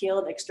nice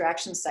healed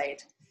extraction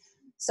site.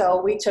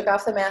 So we took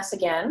off the mass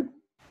again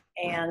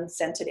and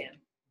sent it in.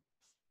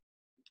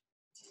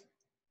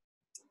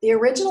 The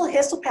original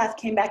histopath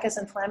came back as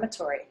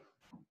inflammatory.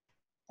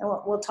 And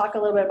we'll talk a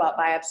little bit about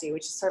biopsy,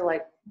 which is sort of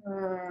like,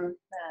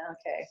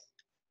 okay.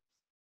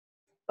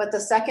 But the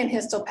second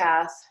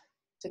histopath,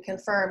 to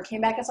confirm,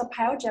 came back as a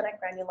pyogenic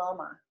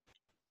granuloma.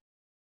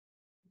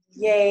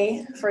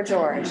 Yay for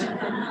George.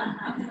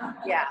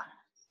 Yeah.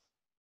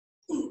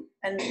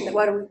 And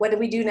what did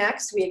we do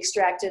next? We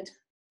extracted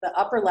the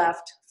upper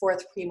left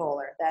fourth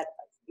premolar. That,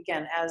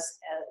 again, as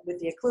with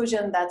the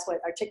occlusion, that's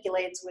what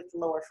articulates with the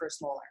lower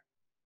first molar.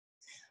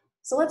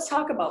 So let's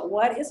talk about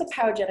what is a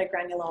pyogenic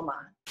granuloma.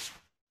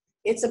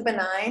 It's a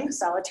benign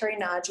solitary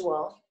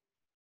nodule.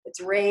 It's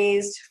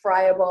raised,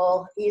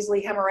 friable,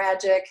 easily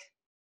hemorrhagic,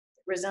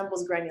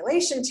 resembles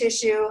granulation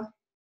tissue,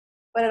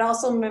 but it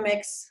also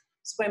mimics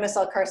squamous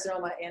cell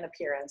carcinoma in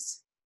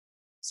appearance.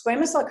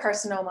 Squamous cell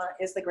carcinoma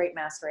is the great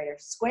masquerader.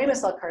 Squamous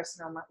cell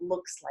carcinoma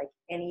looks like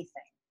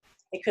anything.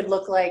 It could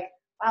look like,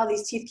 wow,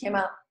 these teeth came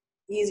out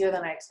easier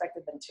than I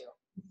expected them to.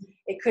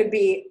 It could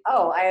be,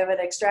 oh, I have an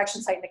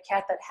extraction site in a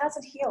cat that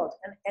hasn't healed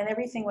and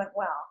everything went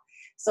well.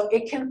 So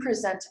it can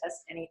present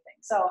as anything.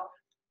 So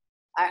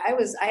I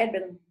had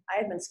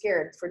been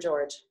scared for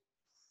George.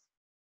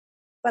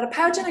 But a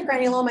pyogenic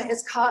granuloma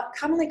is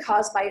commonly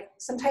caused by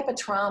some type of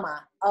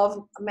trauma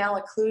of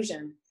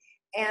malocclusion.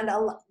 And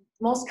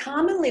most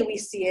commonly we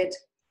see it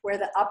where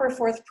the upper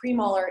fourth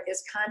premolar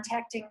is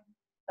contacting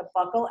the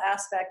buccal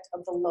aspect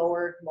of the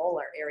lower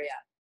molar area.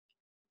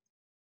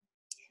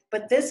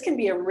 But this can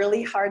be a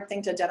really hard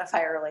thing to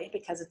identify early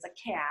because it's a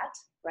cat,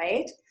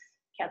 right?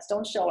 Cats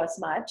don't show us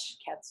much.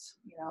 Cats,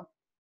 you know,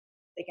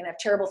 they can have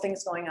terrible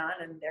things going on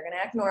and they're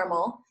gonna act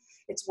normal.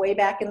 It's way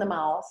back in the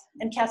mouth,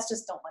 and cats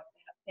just don't like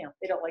that. You know,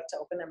 they don't like to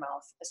open their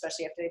mouth,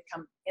 especially after they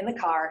come in the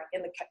car,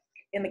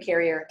 in the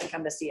carrier, and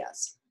come to see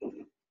us.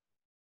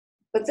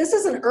 But this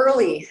is an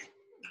early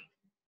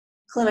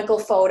clinical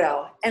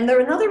photo. And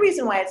another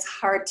reason why it's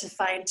hard to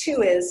find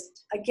too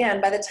is,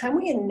 again, by the time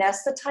we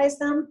anesthetize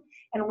them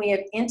and we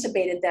have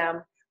intubated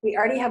them, we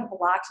already have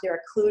blocked their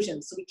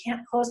occlusions, so we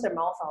can't close their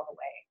mouth all the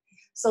way.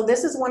 So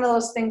this is one of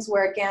those things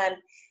where, again,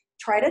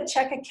 try to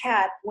check a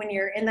cat when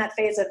you're in that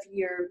phase of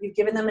you've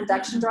given them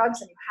induction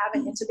drugs and you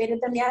haven't intubated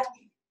them yet.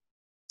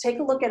 Take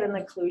a look at an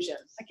occlusion.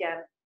 Again,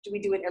 do we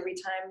do it every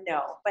time?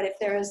 No. But if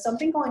there is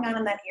something going on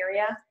in that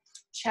area,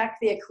 check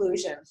the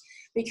occlusion.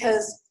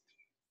 Because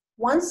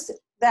once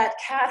that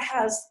cat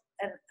has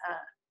an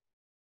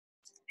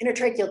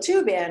intertracheal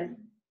tube in,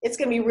 it's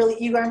going to be really,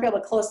 you aren't going to be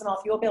able to close the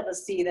mouth. You won't be able to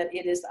see that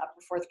it is the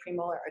upper fourth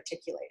premolar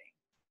articulating.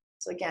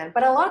 So again,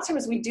 but a lot of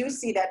times we do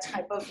see that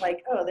type of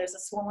like, oh, there's a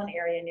swollen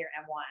area near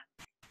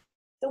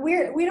M1.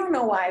 We don't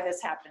know why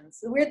this happens.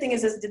 The weird thing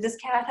is did this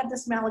cat have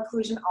this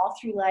malocclusion all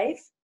through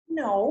life?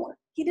 No,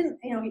 he didn't,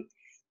 you know,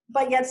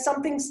 but yet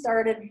something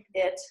started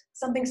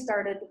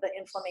the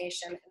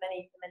inflammation, and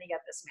then he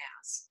got this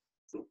mass.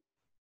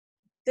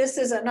 This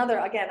is another,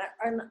 again,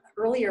 an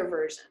earlier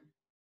version,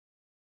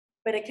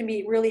 but it can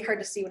be really hard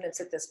to see when it's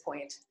at this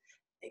point.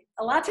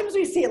 A lot of times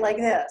we see it like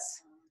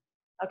this,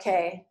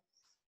 okay?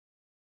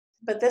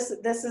 But this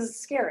is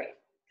scary,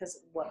 because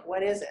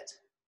what is it?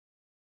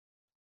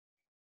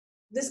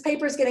 This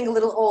paper is getting a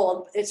little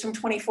old. It's from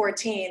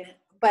 2014,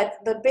 but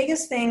the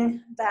biggest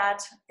thing that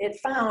it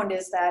found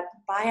is that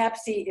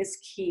biopsy is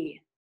key.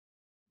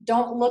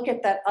 Don't look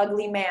at that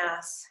ugly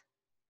mass,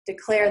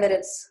 declare that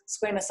it's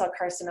squamous cell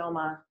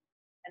carcinoma,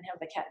 and have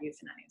the cat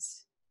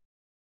euthanized.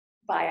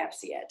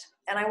 Biopsy it.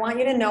 And I want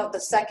you to note the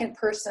second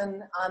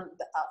person on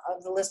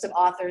the list of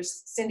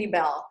authors, Cindy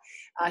Bell.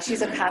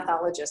 She's a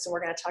pathologist, and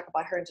we're going to talk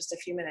about her in just a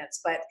few minutes.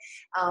 But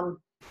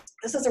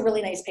this is a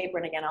really nice paper,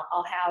 and again,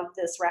 I'll have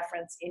this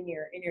reference in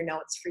your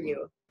notes for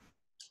you.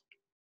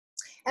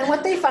 And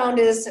what they found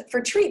is, for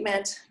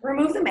treatment,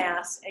 remove the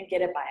mass and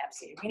get it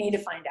biopsied. We need to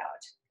find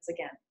out, because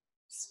again,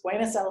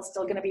 squamous cell is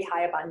still going to be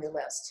high up on your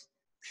list.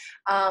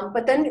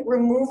 But then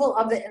removal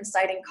of the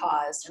inciting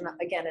cause, and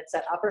again, it's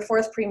that upper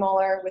fourth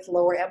premolar with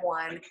lower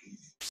M1,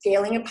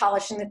 scaling and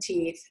polishing the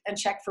teeth, and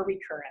check for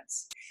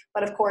recurrence.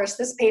 But of course,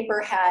 this paper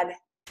had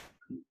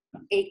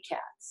 8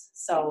 cats,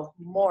 so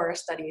more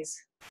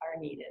studies are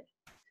needed.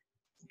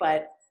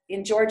 But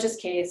in George's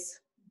case,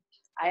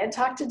 I had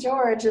talked to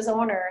George, his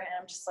owner, and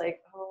I'm just like,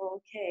 oh,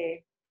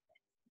 okay.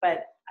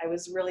 But I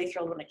was really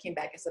thrilled when it came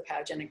back as a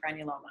pathogenic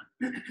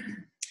granuloma.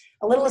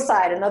 A little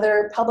aside,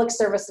 another public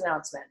service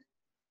announcement.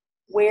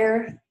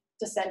 Where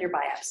to send your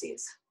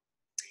biopsies.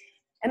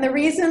 And the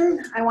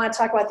reason I want to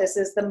talk about this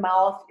is the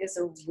mouth is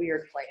a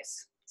weird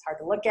place. It's hard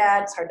to look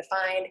at, it's hard to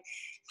find,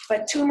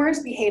 but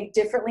tumors behave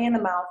differently in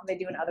the mouth than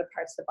they do in other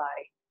parts of the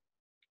body.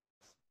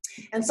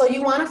 And so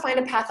you want to find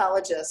a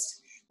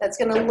pathologist that's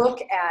going to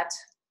look at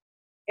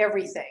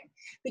everything,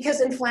 because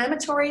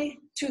inflammatory,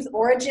 tooth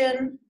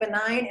origin,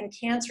 benign, and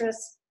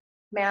cancerous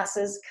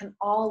masses can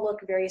all look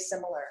very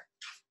similar.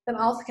 The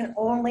mouth can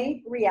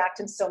only react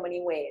in so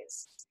many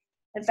ways.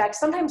 In fact,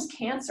 sometimes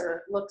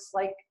cancer looks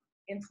like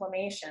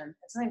inflammation, and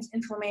sometimes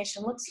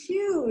inflammation looks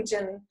huge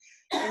and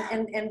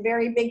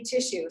very big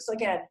tissue. So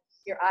again,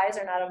 your eyes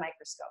are not a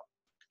microscope.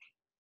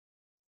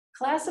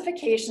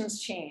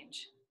 Classifications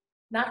change.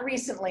 Not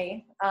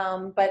recently,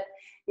 but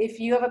if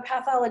you have a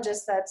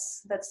pathologist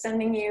that's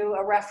sending you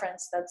a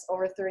reference that's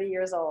over 30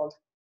 years old,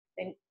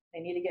 they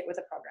need to get with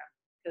the program,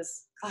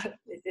 because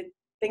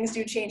things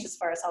do change as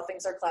far as how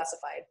things are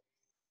classified.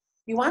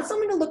 You want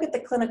someone to look at the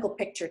clinical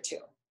picture too.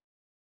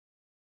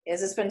 Has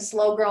this been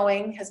slow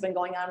growing, has been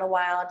going on a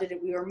while? Did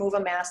we remove a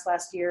mass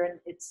last year and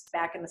it's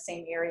back in the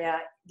same area?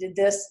 Did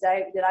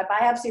I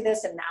biopsy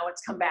this and now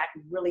it's come back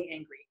really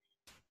angry?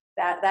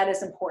 That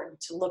is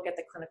important to look at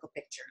the clinical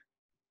picture.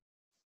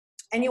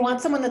 And you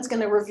want someone that's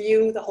going to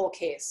review the whole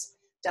case,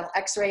 dental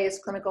x-rays,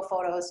 clinical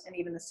photos, and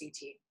even the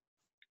CT.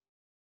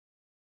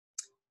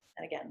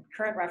 And again,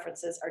 current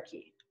references are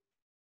key.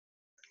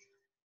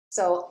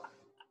 So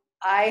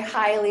I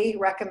highly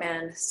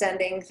recommend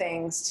sending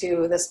things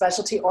to the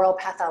Specialty Oral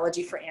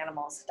Pathology for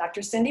Animals.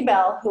 Dr. Cindy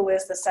Bell, who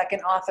is the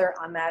second author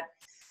on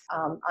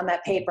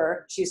that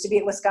paper. She used to be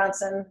at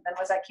Wisconsin, then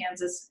was at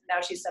Kansas.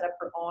 Now she's set up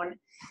her own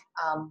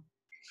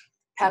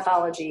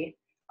pathology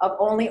of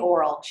only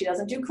oral. She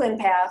doesn't do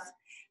ClinPath.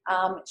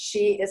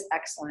 She is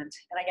excellent.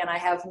 And again, I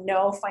have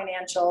no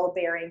financial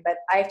bearing, but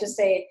I have to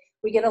say,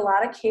 we get a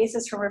lot of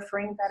cases from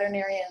referring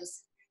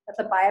veterinarians that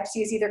the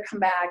biopsies either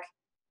come back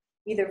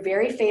either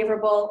very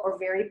favorable or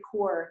very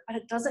poor, but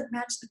it doesn't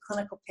match the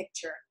clinical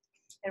picture.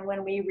 And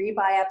when we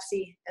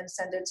rebiopsy and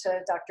send it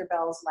to Dr.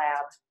 Bell's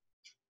lab,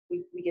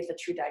 we get the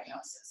true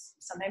diagnosis.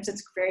 Sometimes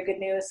it's very good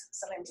news,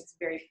 sometimes it's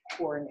very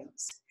poor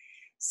news.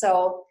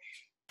 So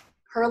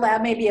her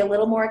lab may be a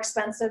little more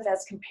expensive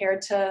as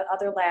compared to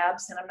other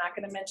labs, and I'm not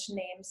going to mention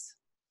names.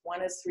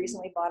 One has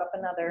recently bought up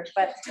another,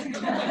 but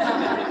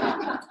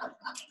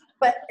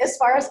but as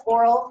far as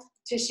oral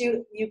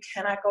tissue, you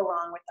cannot go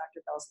wrong with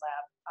Dr. Bell's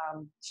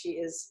lab. She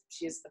is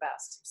the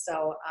best.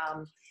 So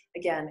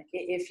again,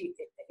 if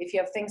you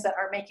have things that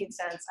aren't making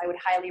sense, I would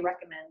highly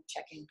recommend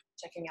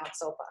checking out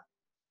SOPA.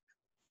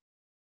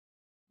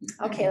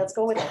 Okay, let's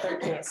go with the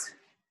third case.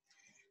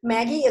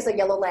 Maggie is a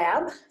yellow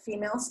lab,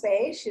 female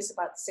spay. She's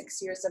about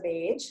 6 years of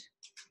age.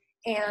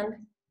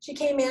 And she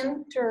came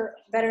in to her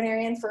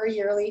veterinarian for a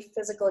yearly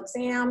physical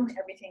exam.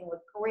 Everything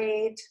looked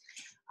great.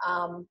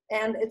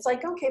 And it's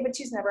like, okay, but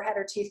she's never had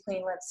her teeth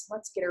cleaned.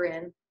 Let's get her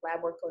in.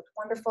 Lab work looked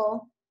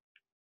wonderful.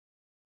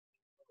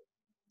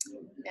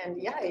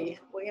 And yeah,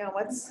 well, you know,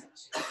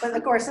 but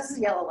of course, this is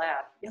yellow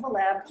lab. Yellow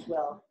lab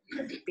will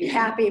be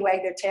happy,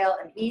 wag their tail,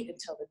 and eat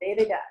until the day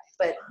they die.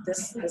 But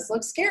this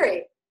looks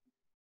scary.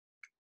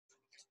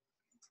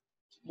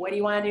 What do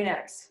you want to do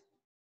next?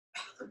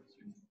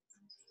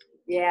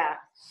 Yeah.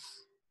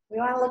 We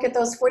want to look at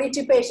those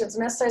 42 patients,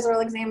 anesthetized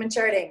oral exam and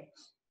charting,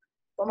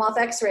 full mouth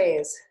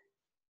x-rays,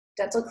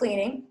 dental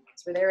cleaning,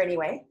 because we're there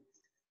anyway,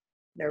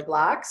 nerve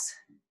blocks.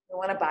 We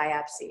want a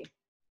biopsy,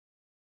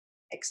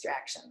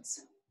 extractions.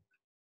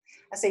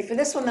 I say for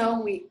this one though,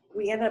 we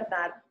ended up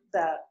not,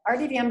 the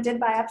RDVM did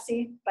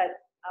biopsy, but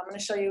I'm going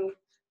to show you,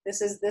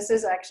 this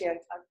is actually a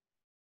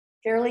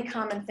fairly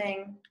common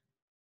thing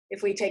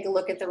if we take a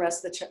look at the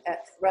rest of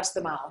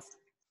the mouth.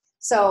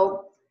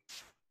 So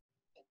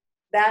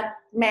that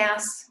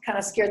mass kind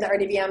of scared the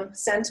RDVM,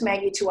 sent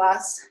Maggie to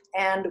us,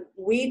 and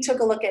we took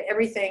a look at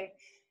everything,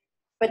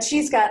 but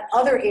she's got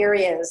other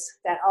areas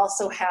that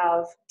also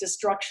have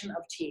destruction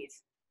of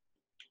teeth.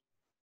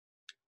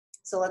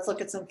 So let's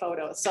look at some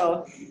photos.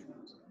 So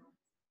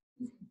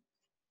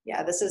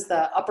yeah, this is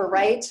the upper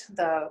right,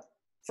 the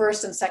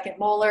first and second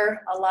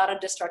molar, a lot of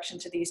destruction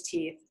to these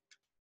teeth.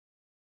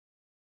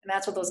 And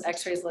that's what those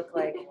x-rays look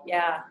like.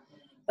 Yeah,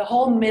 the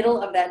whole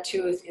middle of that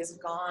tooth is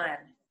gone.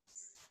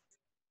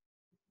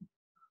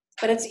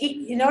 But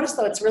you notice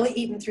though, it's really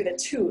eaten through the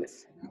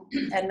tooth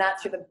and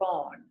not through the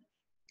bone.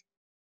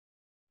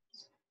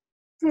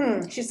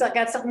 She's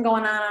got something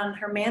going on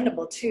her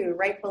mandible too,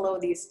 right below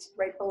these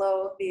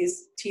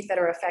teeth that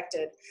are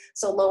affected.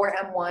 So lower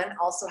M1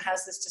 also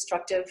has this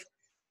destructive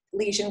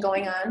lesion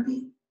going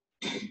on.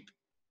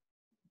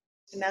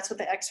 And that's what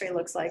the x-ray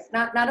looks like.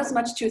 Not as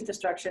much tooth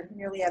destruction,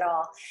 nearly at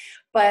all.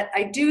 But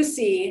I do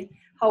see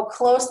how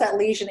close that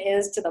lesion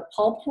is to the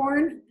pulp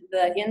horn,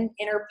 the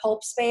inner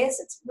pulp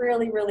space. It's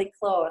really, really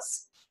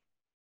close.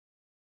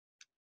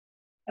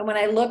 And when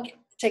I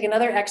take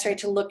another x-ray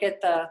to look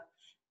at the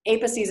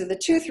apices of the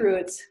tooth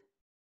roots,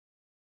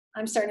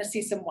 I'm starting to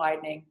see some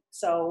widening.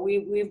 So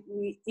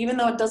we even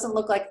though it doesn't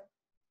look like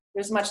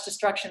there's much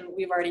destruction,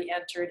 we've already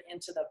entered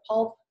into the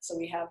pulp. So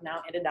we have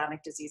now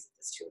endodontic disease of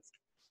this tooth.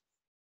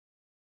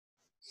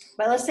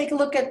 But let's take a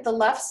look at the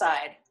left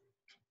side.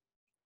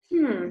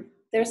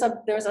 There's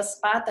a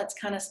spot that's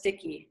kind of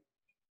sticky.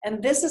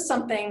 And this is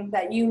something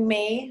that you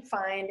may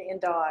find in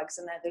dogs,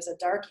 and that there's a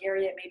dark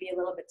area, it may be a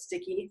little bit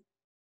sticky,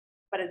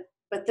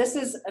 but this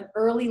is an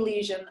early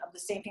lesion of the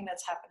same thing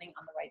that's happening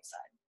on the right side.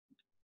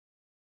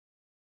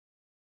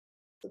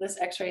 So this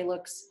x-ray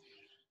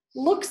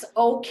looks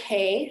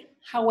okay.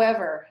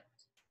 However,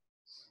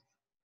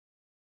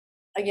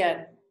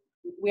 again,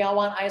 we all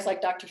want eyes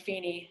like Dr.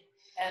 Feeney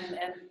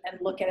and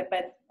look at it,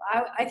 but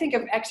I think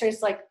of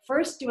x-rays like,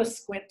 first do a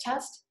squint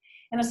test.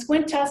 And a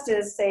squint test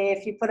is, say,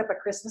 if you put up a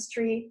Christmas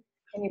tree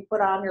and you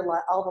put on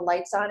all the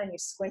lights on and you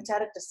squint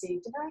at it to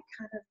see, did I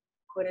kind of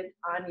put it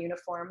on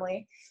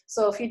uniformly?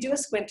 So if you do a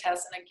squint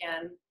test, and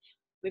again,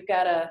 we've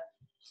got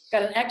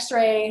an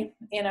x-ray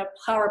in a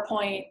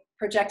PowerPoint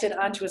projected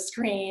onto a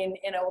screen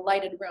in a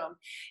lighted room.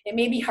 It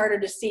may be harder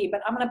to see,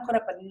 but I'm gonna put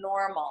up a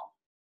normal.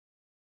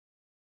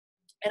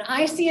 And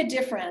I see a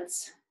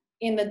difference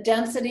in the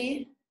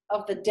density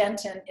of the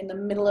dentin in the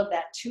middle of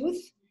that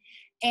tooth.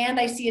 And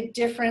I see a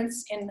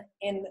difference in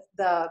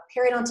the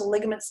periodontal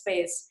ligament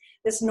space.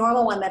 This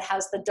normal one that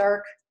has the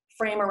dark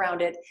frame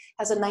around it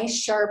has a nice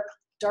sharp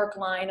dark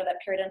line of that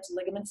periodontal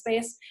ligament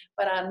space.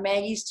 But on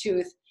Maggie's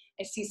tooth,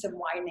 I see some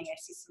widening, I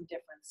see some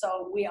difference.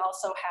 So we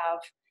also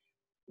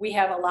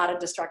have a lot of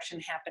destruction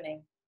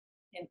happening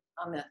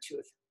on that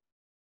tooth.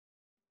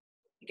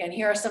 Again,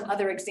 here are some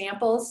other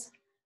examples.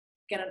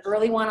 Again, an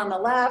early one on the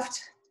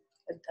left,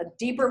 a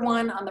deeper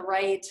one on the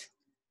right,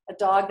 a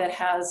dog that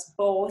has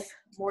both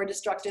more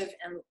destructive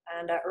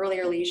and an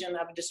earlier lesion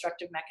of a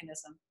destructive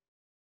mechanism.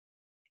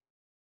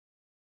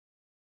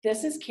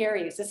 This is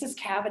caries, this is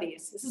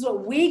cavities. This is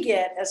what we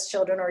get as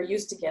children, or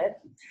used to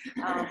get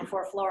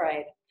before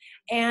fluoride.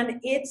 And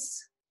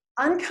it's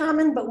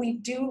uncommon, but we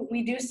do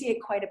see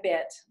it quite a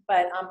bit.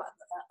 But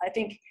I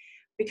think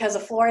because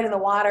of fluoride in the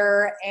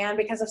water and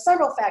because of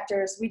several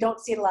factors, we don't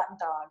see it a lot in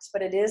dogs.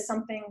 But it is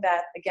something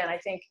that, again, I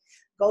think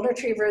golden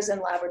retrievers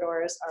and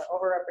Labradors are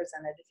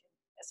overrepresented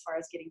as far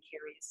as getting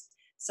caries.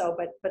 So,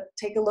 but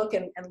take a look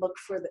and look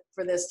for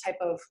this type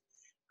of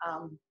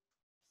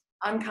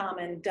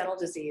uncommon dental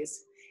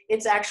disease.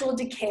 It's actual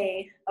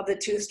decay of the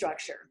tooth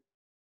structure.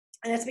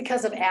 And it's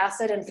because of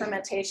acid and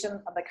fermentation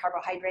of the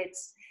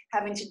carbohydrates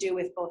having to do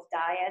with both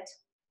diet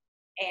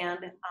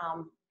and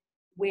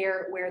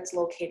where it's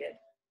located.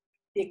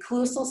 The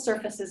occlusal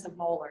surfaces of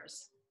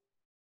molars.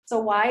 So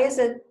why is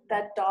it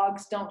that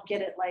dogs don't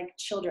get it like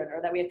children,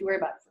 or that we have to worry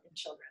about in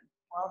children?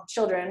 Well,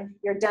 children,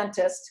 your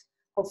dentist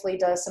hopefully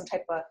does some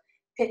type of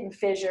pit and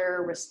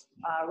fissure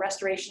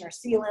restoration or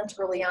sealant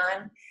early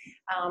on.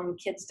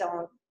 Kids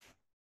don't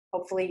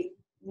hopefully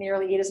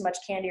nearly eat as much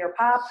candy or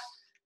pop.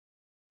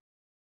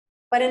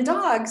 But in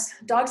dogs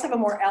have a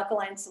more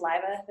alkaline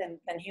saliva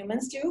than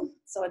humans do,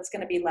 so it's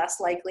going to be less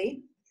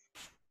likely.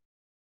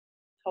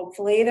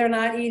 Hopefully they're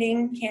not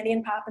eating candy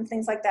and pop and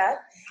things like that.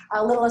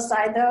 A little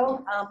aside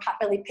though,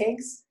 potbelly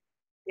pigs,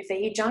 if they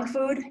eat junk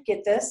food,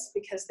 get this,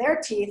 because their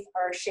teeth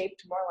are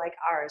shaped more like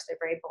ours. They're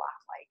very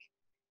block-like.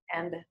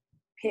 And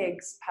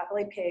pigs,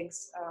 potbelly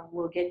pigs,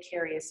 will get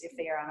caries if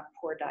they are on a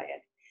poor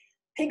diet.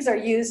 Pigs are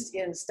used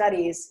in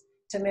studies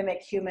to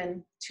mimic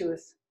human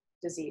tooth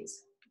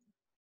disease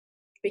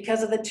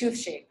because of the tooth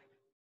shape.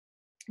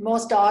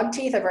 Most dog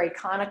teeth are very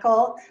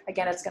conical.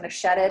 Again, it's going to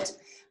shed it.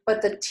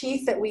 But the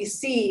teeth that we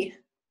see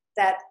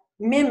that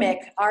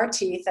mimic our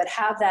teeth, that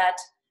have that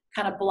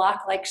kind of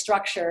block-like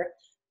structure,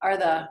 are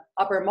the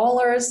upper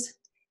molars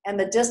and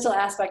the distal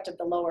aspect of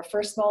the lower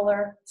first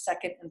molar,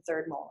 second and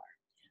third molar.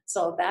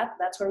 So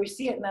that's where we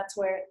see it, and that's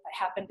where it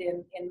happened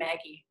in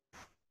Maggie.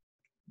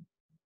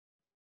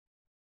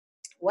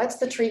 What's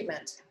the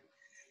treatment?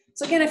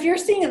 So again, if you're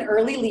seeing an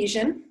early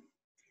lesion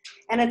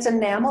and it's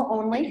enamel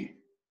only,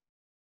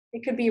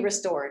 it could be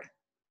restored.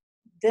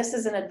 This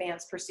is an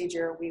advanced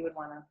procedure. We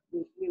want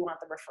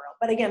the referral.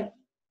 But again,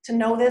 to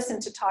know this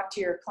and to talk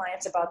to your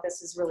clients about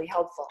this is really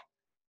helpful.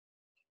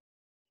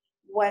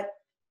 What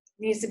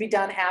needs to be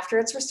done after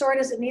it's restored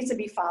is it needs to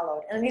be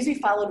followed, and it needs to be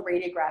followed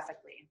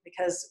radiographically,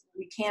 because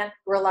we can't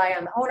rely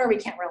on the owner, we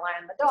can't rely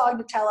on the dog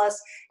to tell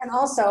us, and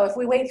also if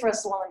we wait for a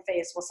swollen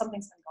face, well,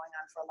 something's been going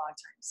on for a long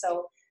time.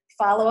 So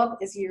follow-up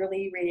is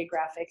yearly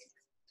radiographic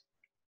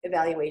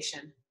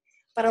evaluation.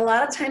 But a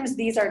lot of times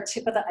these are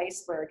tip of the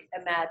iceberg,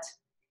 and that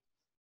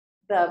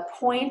the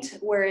point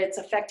where it's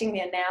affecting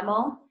the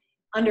enamel,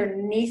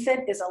 underneath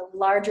it is a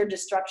larger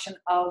destruction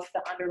of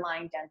the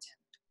underlying dentin.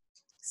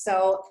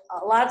 So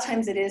a lot of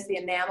times it is the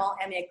enamel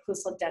and the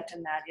occlusal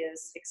dentin that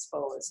is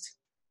exposed.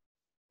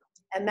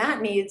 And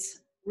that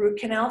needs root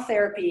canal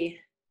therapy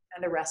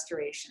and a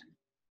restoration.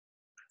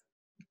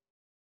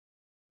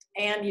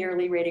 And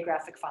yearly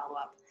radiographic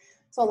follow-up.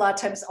 So a lot of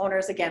times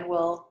owners, again,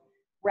 will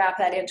wrap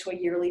that into a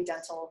yearly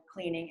dental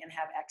cleaning and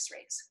have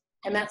x-rays.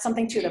 And that's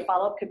something too, the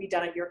follow-up could be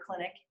done at your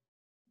clinic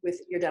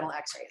with your dental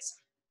x-rays.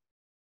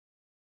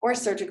 Or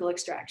surgical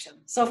extraction.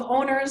 So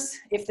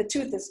if the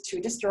tooth is too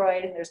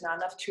destroyed and there's not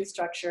enough tooth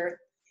structure,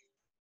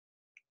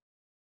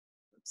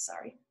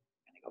 sorry,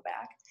 I'm gonna go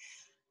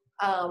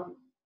back.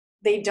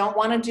 They don't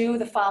wanna do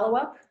the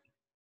follow-up,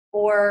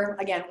 or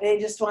again, they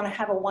just wanna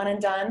have a one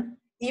and done.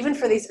 Even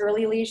for these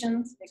early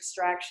lesions,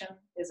 extraction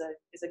is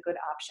a good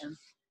option.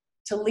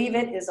 To leave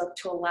it is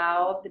to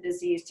allow the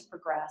disease to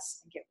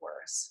progress and get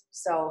worse.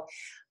 So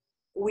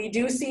we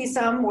do see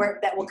some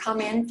that will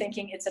come in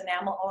thinking it's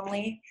enamel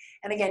only.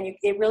 And again,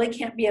 it really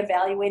can't be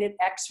evaluated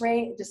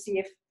x-ray to see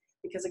if,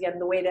 because again,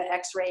 the way the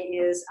x-ray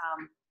is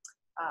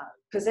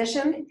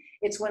positioned,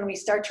 it's when we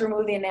start to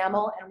remove the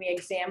enamel and we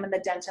examine the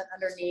dentin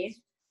underneath,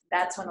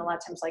 that's when a lot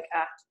of times like,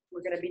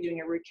 we're gonna be doing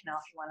a root canal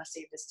if you wanna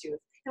save this tooth.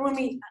 And when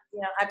we,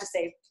 I have to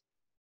say,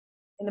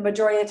 in the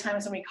majority of the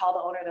times when we call the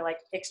owner, they're like,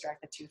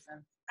 extract the tooth.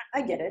 And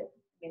I get it.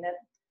 I mean,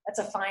 that's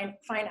a fine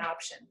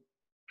option.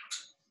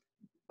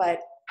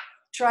 But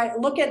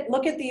look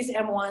at these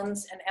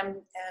M1s and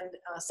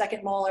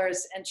second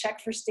molars and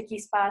check for sticky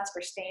spots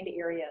or stained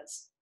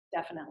areas,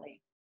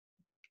 definitely.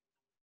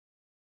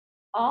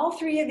 All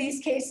three of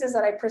these cases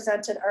that I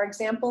presented are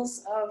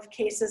examples of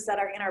cases that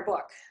are in our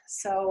book.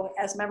 So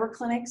as member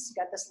clinics, you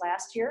got this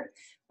last year,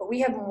 but we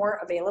have more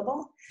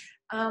available.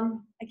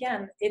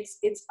 Again,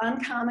 it's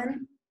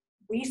uncommon.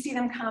 We see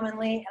them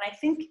commonly, and I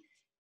think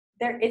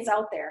it's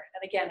out there.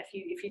 And again,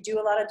 if you do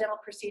a lot of dental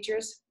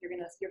procedures, you're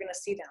gonna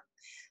see them.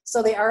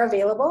 So they are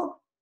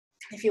available.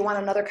 If you want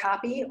another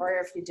copy, or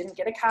if you didn't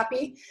get a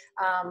copy,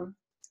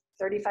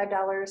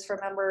 $35 for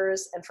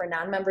members, and for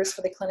non-members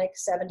for the clinic,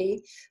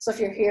 $70. So if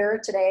you're here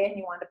today and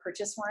you want to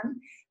purchase one,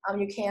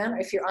 you can.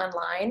 If you're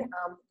online,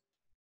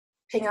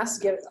 ping us,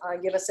 give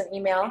us an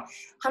email.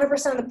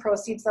 100% of the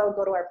proceeds though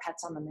go to our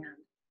Pets on the Mend.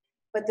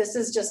 But this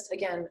is just,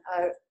 again,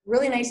 a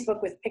really nice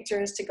book with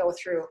pictures to go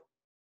through.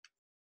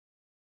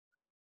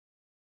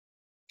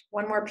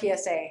 One more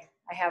PSA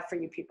I have for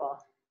you people.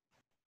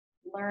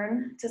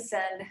 Learn to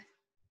send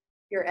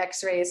your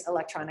x-rays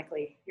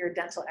electronically, your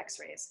dental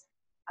x-rays.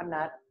 I'm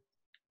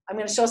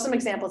going to show some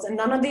examples, and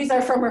none of these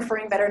are from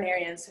referring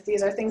veterinarians.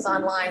 These are things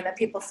online that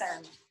people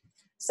send.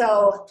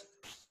 So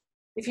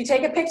if you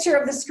take a picture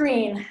of the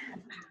screen,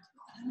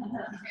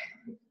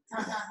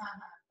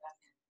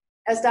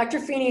 as Dr.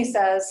 Feeney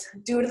says,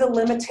 due to the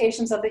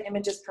limitations of the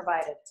images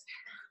provided,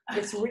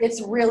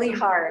 it's really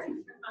hard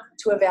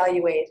to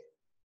evaluate.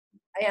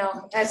 You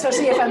know,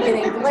 especially if I'm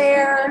getting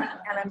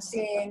glare and I'm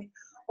seeing,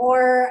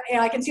 or you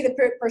know, I can see the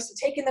person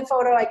taking the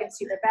photo, I can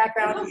see their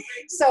background.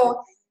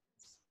 So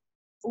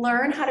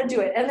learn how to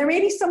do it. And there may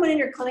be someone in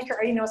your clinic who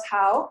already knows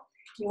how.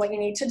 What you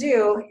need to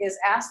do is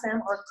ask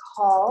them or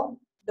call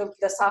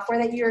the software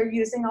that you're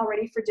using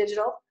already for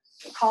digital,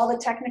 call the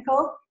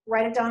technical,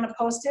 write it down and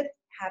post it,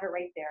 have it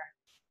right there.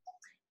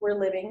 We're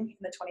living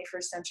in the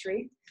 21st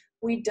century.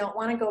 We don't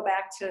want to go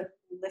back to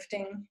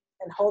lifting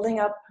and holding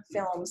up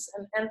films.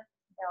 And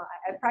you know,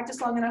 I've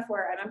practiced long enough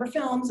where I remember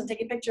films and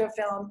take a picture of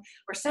film.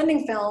 We're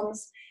sending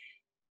films.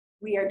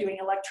 We are doing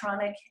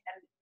electronic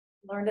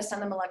and learn to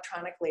send them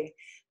electronically.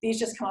 These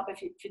just come up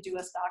if you do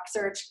a stock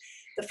search.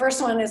 The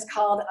first one is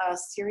called a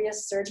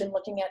serious surgeon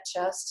looking at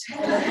chest.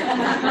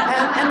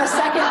 And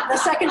the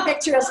second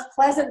picture is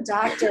pleasant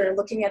doctor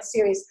looking at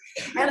series.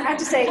 And I have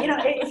to say, you know,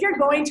 if you're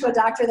going to a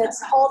doctor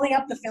that's holding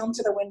up the film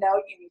to the window,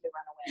 you need to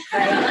run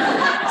away,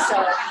 right?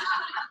 So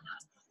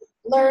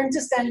learn to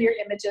send your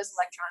images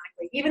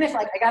electronically. Even if,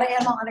 like, I got an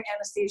animal under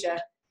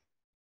anesthesia,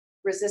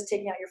 resist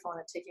taking out your phone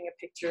and taking a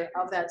picture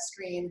of that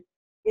screen.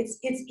 It's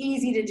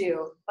easy to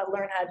do, but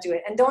learn how to do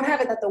it. And don't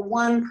have it that the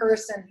one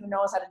person who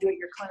knows how to do it at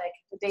your clinic,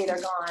 the day they're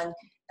gone,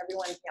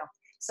 everyone, you know.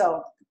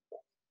 So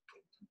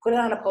put it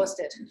on a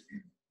Post-it.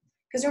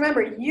 Because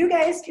remember, you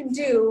guys can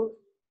do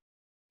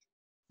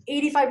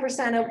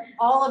 85% of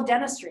all of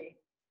dentistry.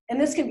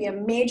 And this can be a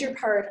major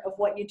part of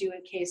what you do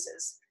in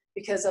cases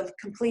because of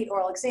complete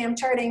oral exam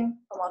charting,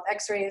 mouth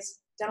x-rays,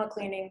 dental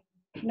cleaning,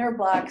 nerve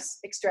blocks,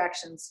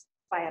 extractions,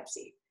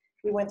 biopsy.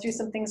 We went through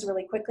some things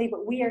really quickly,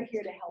 but we are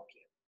here to help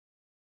you.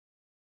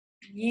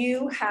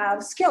 You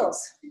have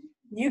skills.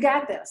 You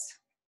got this.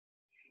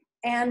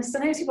 And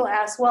sometimes people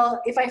ask,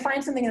 well, if I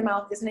find something in the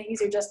mouth, isn't it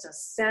easier just to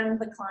send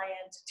the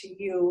client to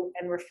you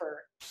and refer?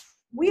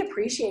 We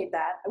appreciate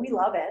that. We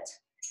love it.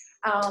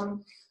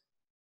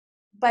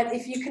 But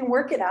if you can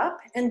work it up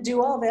and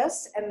do all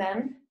this and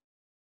then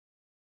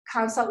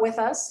consult with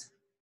us,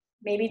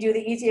 maybe do the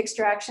easy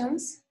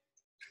extractions,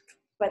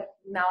 but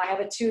now I have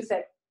a tooth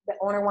that the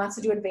owner wants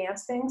to do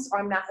advanced things, or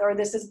I'm not, or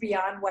this is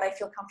beyond what I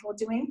feel comfortable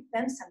doing,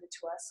 then send it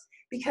to us.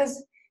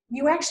 Because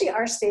you actually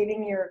are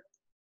saving your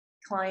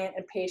client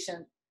and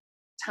patient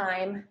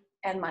time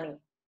and money.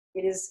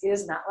 It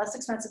is not less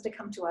expensive to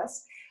come to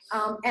us.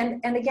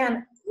 And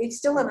again, it's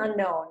still an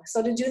unknown.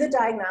 So to do the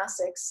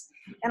diagnostics,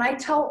 and I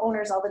tell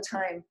owners all the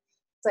time,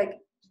 it's like,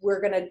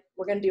 we're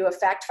gonna do a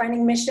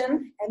fact-finding mission,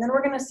 and then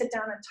we're gonna sit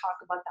down and talk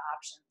about the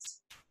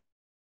options.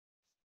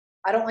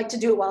 I don't like to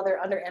do it while they're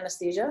under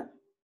anesthesia.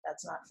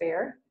 That's not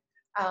fair.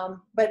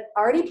 But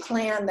already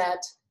plan that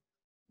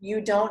you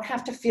don't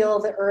have to feel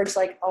the urge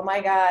like, oh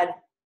my God,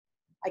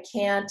 I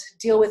can't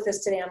deal with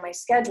this today on my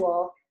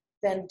schedule.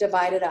 Then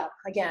divide it up.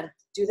 Again,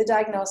 do the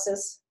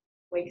diagnosis,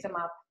 wake them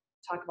up,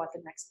 talk about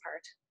the next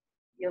part.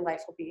 Your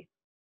life will be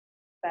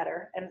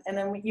better. And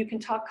then you can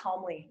talk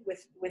calmly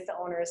with the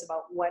owners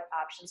about what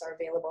options are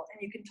available,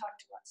 and you can talk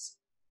to us.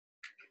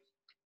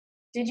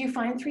 Did you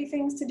find 3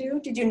 things to do?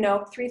 Did you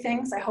note 3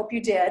 things? I hope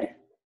you did.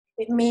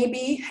 It may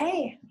be,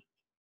 hey,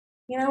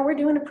 you know, we're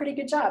doing a pretty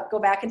good job. Go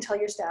back and tell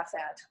your staff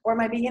that. Or it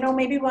might be, you know,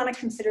 maybe we want to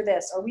consider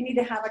this, or we need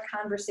to have a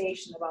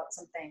conversation about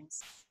some things.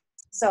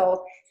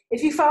 So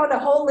if you found a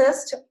whole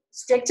list,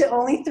 stick to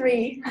only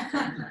 3.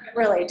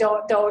 Really,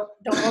 don't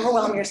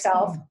overwhelm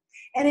yourself.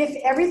 And if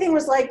everything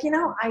was like, you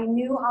know, I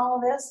knew all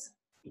of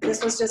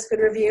this was just good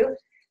review,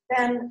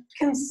 then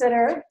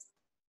consider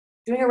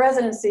doing a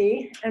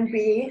residency and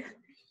be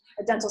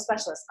a dental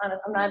specialist.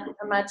 I'm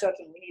not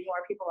joking. We need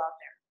more people out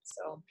there.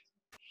 So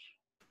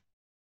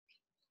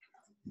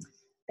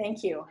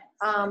thank you.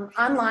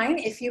 Online,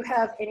 if you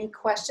have any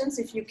questions,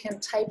 if you can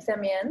type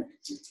them in.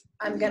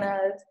 I'm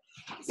gonna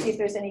see if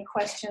there's any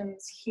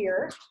questions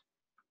here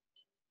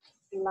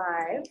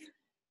live.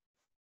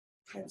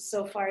 And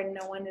so far,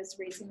 no one is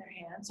raising their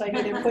hand. So I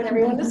need to put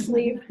everyone to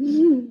sleep.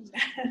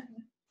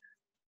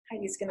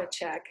 Heidi's gonna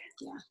check.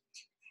 Yeah.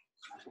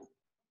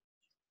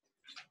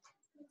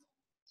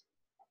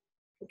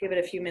 We'll give it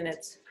a few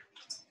minutes.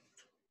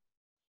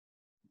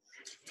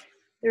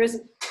 There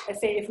is, I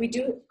say, if we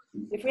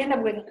end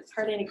up with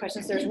hardly any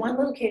questions, there's one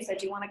little case I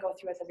do want to go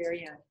through at the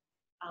very end.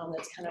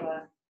 That's kind of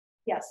a,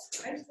 yes.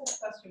 I just have a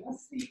question.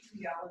 What's the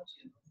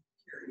etiology of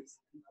caries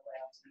in the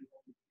labs?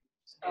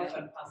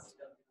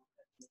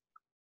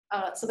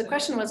 So the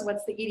question was,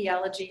 what's the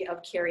etiology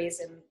of caries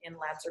in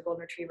labs or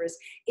golden retrievers?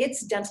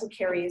 It's dental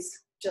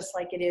caries, just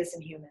like it is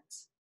in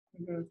humans.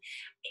 Mm-hmm.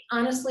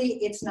 Honestly,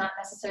 it's not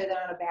necessarily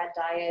they're on a bad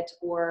diet,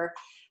 or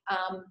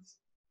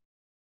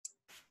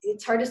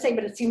it's hard to say,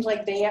 but it seems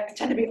like they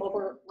tend to be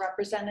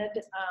overrepresented.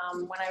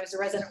 When I was a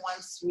resident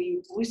once,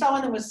 we saw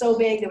one that was so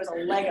big there was a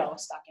Lego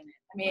stuck in it.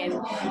 I mean,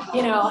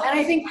 you know, and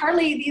I think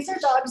partly these are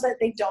dogs that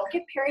they don't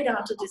get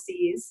periodontal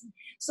disease,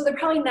 so they're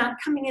probably not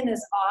coming in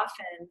as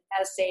often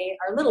as, say,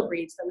 our little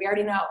breeds that we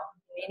already know.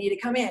 You need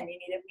to come in. We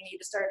need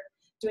to start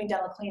doing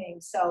dental cleaning.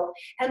 So,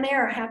 and they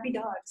are happy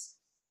dogs.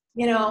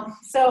 You know,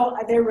 so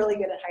they're really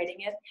good at hiding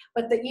it.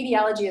 But the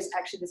etiology is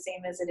actually the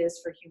same as it is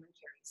for human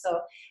caries. So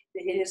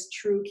it is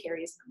true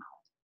caries in the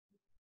mouth.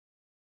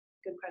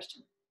 Good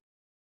question.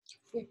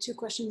 We have 2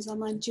 questions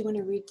online. Do you want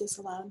to read this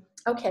aloud?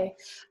 Okay.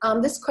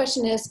 This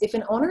question is, if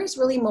an owner is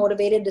really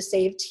motivated to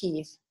save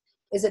teeth,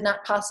 is it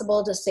not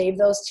possible to save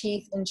those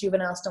teeth in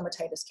juvenile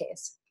stomatitis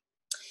case?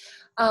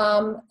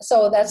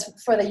 So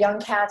that's for the young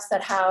cats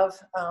that have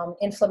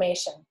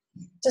inflammation.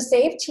 To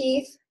save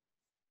teeth,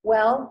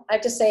 well, I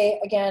have to say,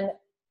 again,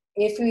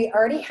 if we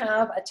already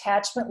have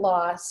attachment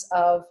loss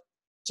of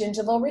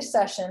gingival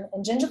recession,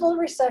 and gingival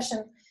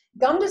recession,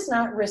 gum does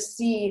not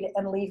recede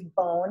and leave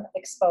bone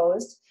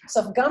exposed.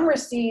 So if gum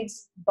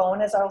recedes,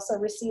 bone is also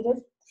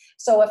receded.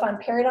 So if on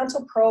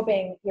periodontal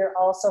probing, you're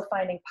also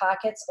finding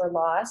pockets or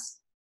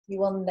loss, you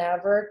will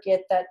never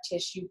get that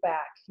tissue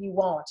back. You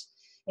won't.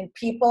 In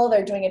people,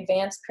 they're doing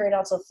advanced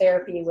periodontal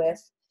therapy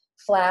with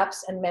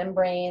flaps and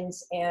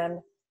membranes and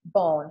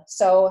bone.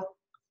 So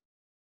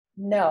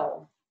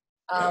no.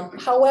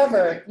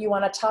 However, you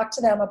want to talk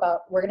to them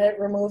about, we're going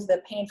to remove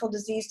the painful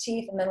disease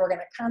teeth, and then we're going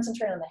to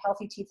concentrate on the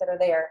healthy teeth that are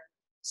there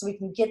so we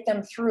can get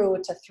them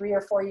through to 3 or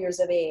 4 years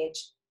of age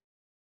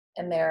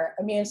and their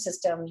immune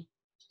system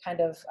kind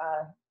of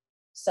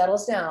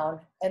settles down,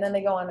 and then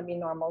they go on to be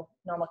normal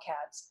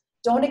cats.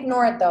 Don't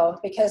ignore it though,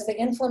 because the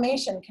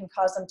inflammation can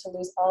cause them to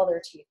lose all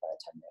their teeth by the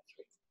time they're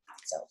 3.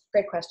 So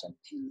great question.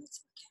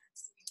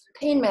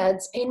 Pain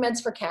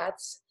meds for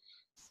cats.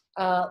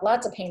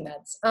 Lots of pain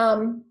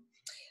meds.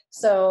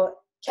 So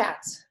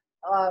cats,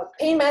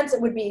 pain meds,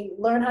 it would be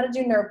learn how to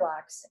do nerve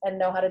blocks and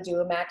know how to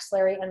do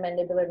maxillary and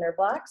mandibular nerve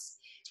blocks.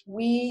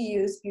 We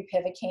use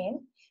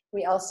bupivacaine.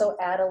 We also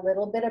add a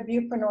little bit of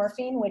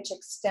buprenorphine, which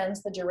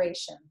extends the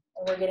duration.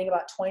 And we're getting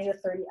about 20 to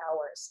 30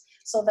 hours.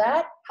 So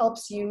that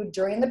helps you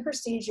during the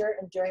procedure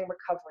and during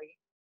recovery.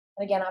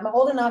 And again, I'm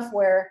old enough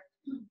where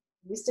I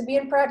used to be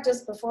in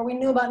practice before we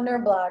knew about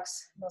nerve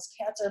blocks. Those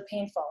cats are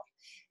painful.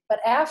 But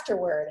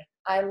afterward,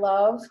 I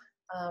love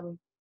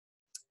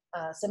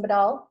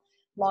Symbadol,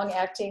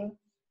 long-acting,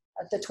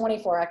 the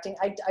 24-acting.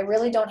 I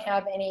really don't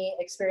have any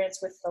experience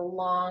with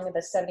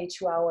the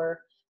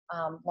 72-hour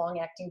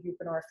long-acting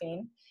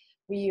buprenorphine.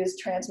 We use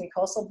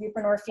transmucosal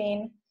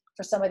buprenorphine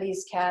for some of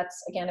these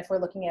cats. Again, if we're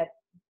looking at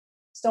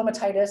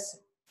stomatitis,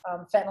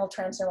 fentanyl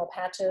transdermal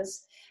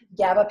patches,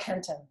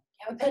 gabapentin.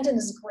 Gabapentin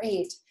is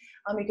great.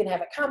 You can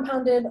have it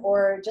compounded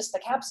or just the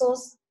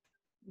capsules.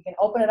 You can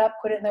open it up,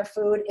 put it in their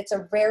food. It's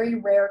a very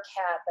rare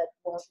cat that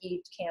won't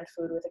eat canned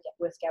food with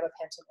gabapentin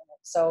in it.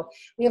 So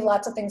we have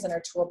lots of things in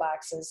our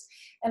toolboxes.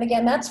 And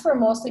again, that's for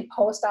mostly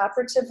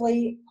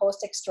post-operatively,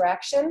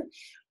 post-extraction,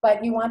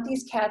 but you want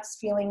these cats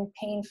feeling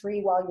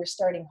pain-free while you're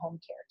starting home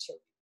care too.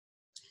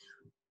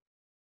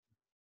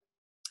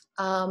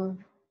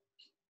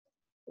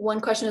 One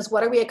question is,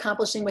 what are we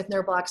accomplishing with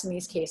nerve blocks in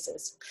these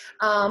cases?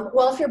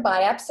 Well, if you're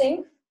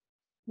biopsying,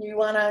 you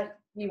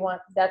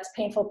want that's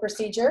painful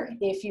procedure.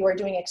 If you are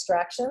doing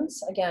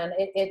extractions, again,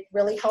 it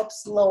really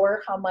helps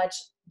lower how much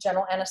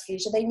general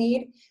anesthesia they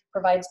need,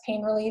 provides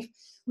pain relief.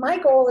 My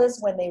goal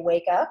is when they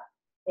wake up,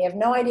 they have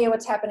no idea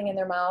what's happening in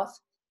their mouth.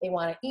 They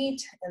want to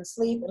eat and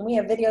sleep, and we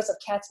have videos of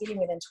cats eating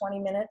within 20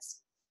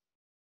 minutes.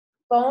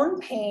 Bone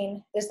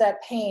pain is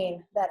that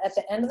pain that at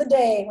the end of the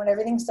day, when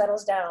everything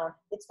settles down,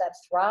 it's that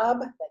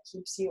throb that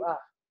keeps you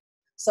up.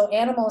 So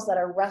animals that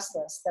are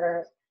restless, that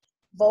are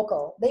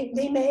vocal,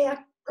 they may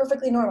act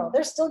perfectly normal.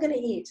 They're still going to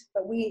eat,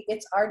 but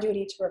it's our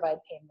duty to provide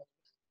pain relief.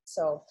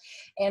 So,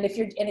 and if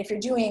you're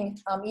doing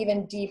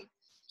even deep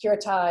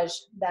curettage,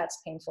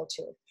 that's painful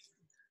too.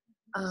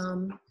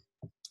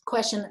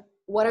 Question: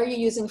 what are you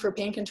using for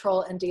pain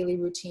control and daily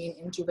routine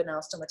in juvenile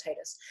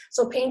stomatitis?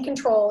 So pain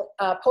control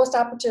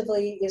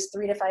post-operatively is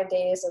 3 to 5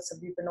 days. That's a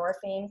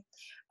buprenorphine,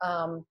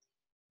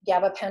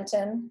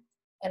 gabapentin,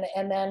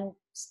 and then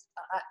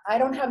I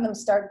don't have them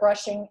start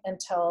brushing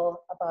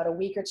until about a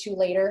week or 2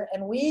 later.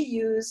 And we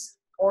use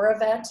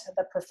Oravet,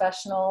 the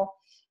professional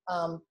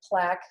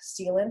plaque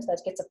sealant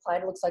that gets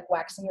applied. It looks like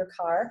waxing your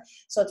car.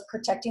 So it's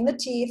protecting the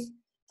teeth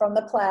from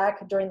the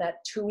plaque during that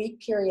 2-week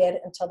period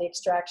until the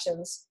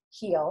extractions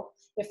heal.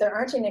 If there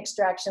aren't any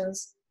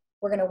extractions,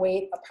 we're going to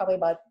wait probably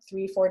about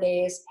 3-4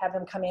 days, have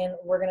them come in.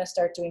 We're going to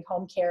start doing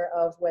home care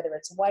of whether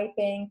it's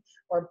wiping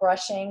or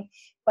brushing,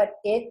 but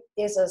it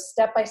is a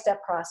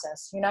step-by-step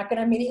process. You're not going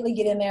to immediately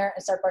get in there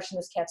and start brushing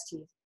this cat's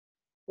teeth.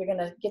 You're going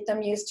to get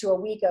them used to a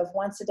week of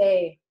once a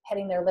day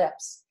petting their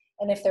lips.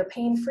 And if they're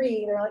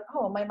pain-free, they're like,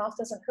 oh, my mouth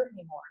doesn't hurt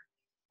anymore.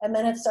 And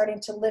then it's starting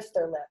to lift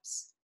their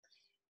lips.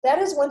 That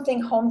is one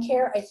thing home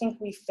care I think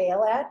we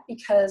fail at,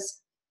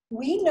 because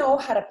we know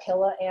how to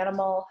pill an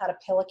animal, how to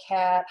pill a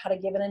cat, how to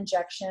give an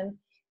injection.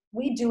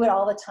 We do it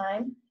all the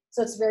time.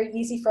 So it's very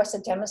easy for us to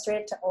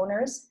demonstrate it to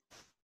owners.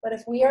 But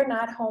if we are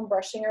not home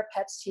brushing our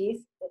pet's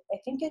teeth, I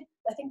think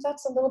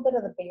that's a little bit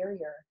of the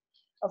barrier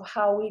of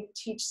how we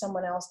teach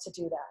someone else to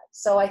do that.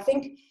 So I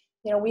think,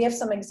 we have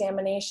some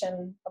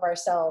examination of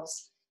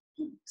ourselves.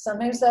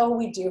 Sometimes though,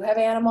 we do have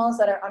animals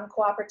that are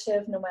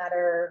uncooperative no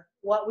matter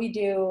what we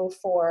do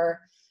for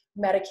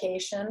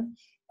medication.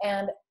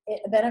 And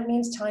then it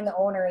means telling the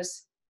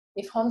owners,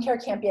 If home care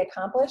can't be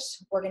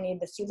accomplished, we're going to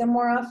need to see them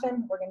more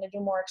often. We're going to do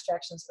more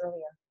extractions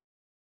earlier.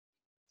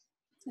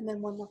 And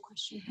then one more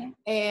question here.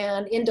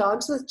 And in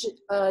dogs with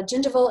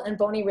gingival and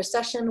bony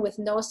recession with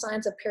no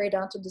signs of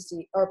periodontal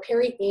disease or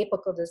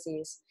periapical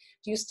disease,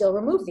 do you still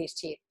remove these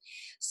teeth?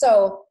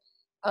 So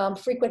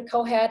frequent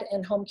cohat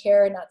and home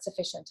care are not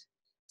sufficient.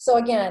 So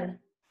again,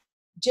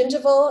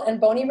 gingival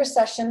and bony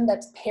recession,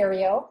 that's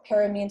perio.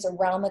 Perio means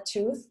around the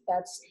tooth.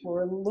 That's,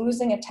 we're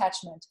losing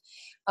attachment.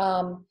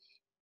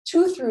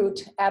 Tooth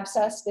root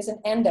abscess is an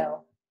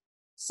endo.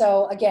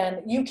 So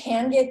again, you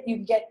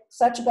get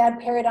such bad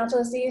periodontal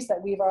disease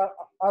that we've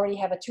already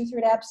have a tooth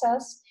root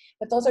abscess,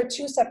 but those are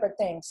two separate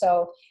things.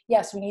 So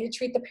yes, we need to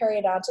treat the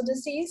periodontal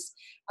disease.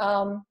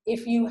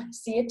 If you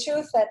see a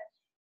tooth that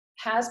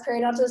has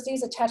periodontal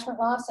disease, attachment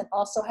loss, and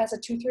also has a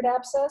tooth root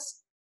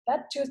abscess,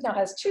 that tooth now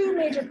has two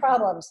major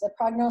problems. The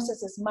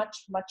prognosis is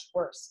much, much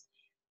worse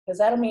because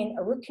that'll mean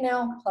a root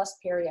canal plus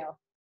perio.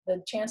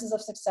 The chances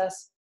of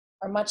success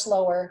are much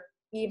lower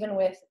even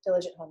with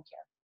diligent home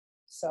care.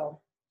 So.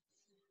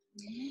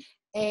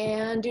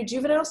 And do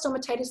juvenile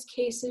stomatitis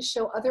cases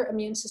show other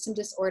immune system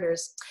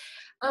disorders?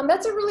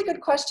 That's a really good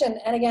question.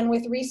 And again,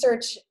 with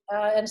research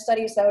and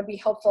studies, that would be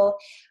helpful.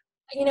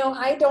 You know,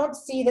 I don't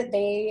see that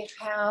they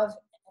have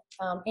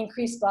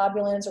increased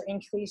globulins or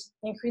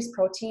increased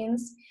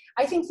proteins.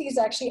 I think these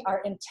actually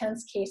are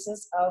intense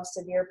cases of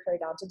severe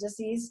periodontal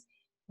disease.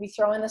 We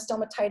throw in the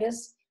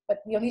stomatitis, but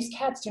you know, these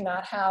cats do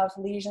not have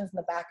lesions in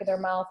the back of their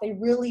mouth. They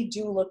really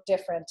do look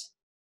different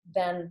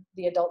than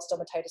the adult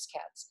stomatitis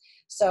cats.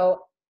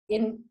 So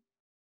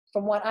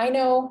from what I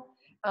know,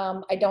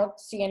 I don't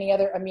see any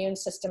other immune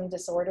system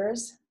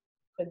disorders.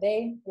 Could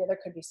they? Yeah, there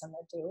could be some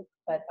that do,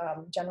 but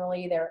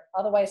generally they're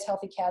otherwise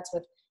healthy cats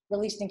with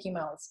really stinky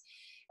mouths.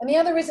 And the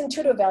other reason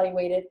too to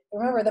evaluate it,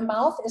 remember the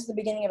mouth is the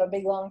beginning of a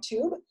big long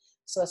tube.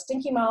 So a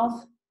stinky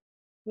mouth,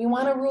 we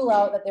want to rule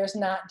out that there's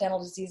not dental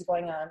disease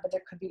going on, but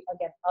there could be,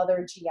 again,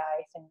 other GI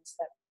things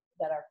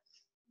that are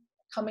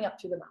coming up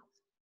through the mouth.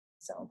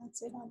 So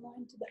That's it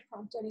online. Did that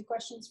prompt any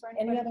questions for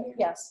any anybody other? here?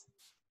 Yes.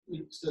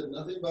 You said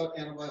nothing about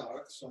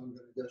antibiotics, so I'm going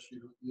to guess you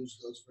don't use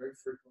those very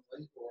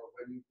frequently, or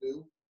when you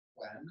do,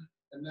 when?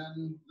 And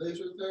then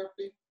laser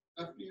therapy,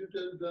 after you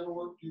did dental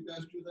work, do you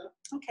guys do that?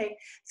 Okay,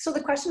 so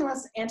the question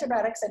was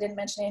antibiotics. I didn't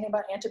mention anything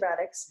about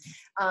antibiotics.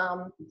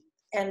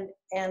 And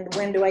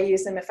when do I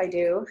use them if I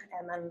do?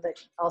 And then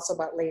also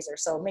about laser.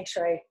 So make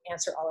sure I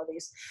answer all of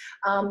these.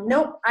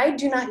 No, I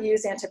do not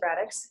use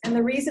antibiotics. And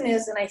the reason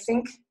is, and I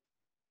think,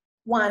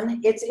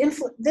 one,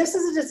 this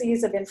is a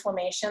disease of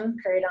inflammation,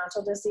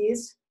 periodontal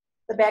disease.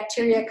 The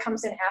bacteria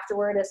comes in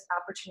afterward as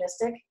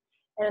opportunistic.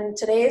 And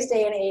today's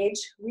day and age,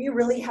 we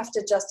really have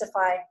to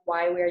justify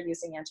why we are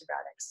using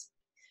antibiotics.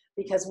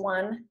 Because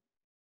one,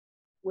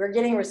 we're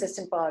getting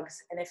resistant bugs.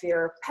 And if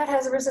your pet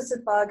has a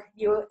resistant bug,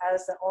 you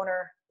as the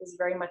owner is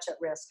very much at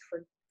risk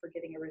for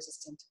getting a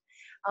resistant.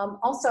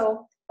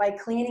 Also, by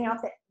cleaning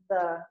out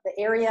the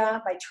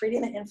area, by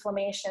treating the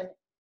inflammation,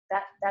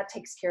 that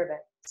takes care of it.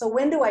 So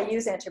when do I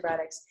use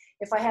antibiotics?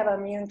 If I have an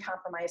immune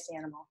compromised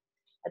animal,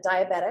 a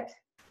diabetic,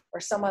 or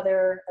some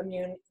other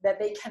immune, that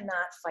they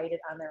cannot fight it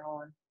on their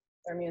own,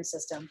 their immune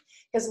system.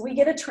 Because we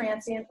get a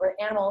transient, or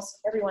animals,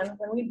 everyone,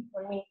 when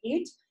we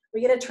eat,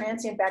 we get a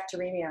transient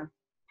bacteremia.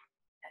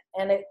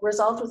 And it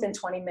resolves within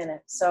 20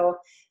 minutes. So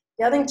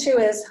the other thing too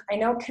is, I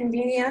know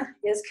convenia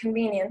is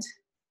convenient.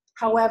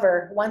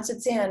 However, once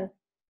it's in,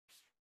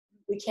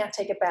 we can't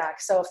take it back.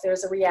 So if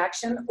there's a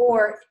reaction,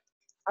 or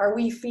are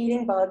we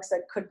feeding bugs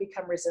that could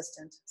become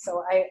resistant?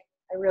 So I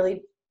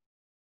really,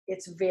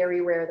 it's very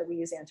rare that we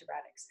use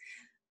antibiotics.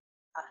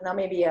 Now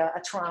maybe a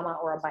trauma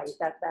or a bite,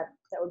 that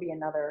would be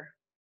another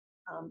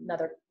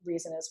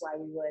reason as why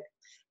we would.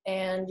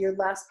 And your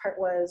last part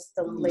was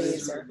the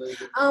laser.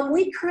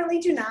 We currently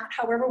do not,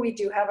 however, we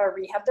do have a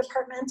rehab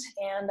department,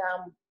 and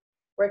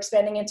we're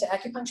expanding into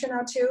acupuncture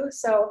now too.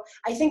 So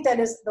I think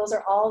those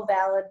are all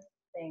valid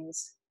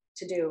things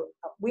to do.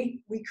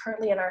 We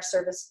currently in our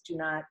service do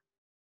not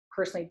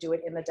personally do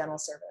it in the dental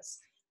service.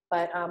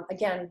 But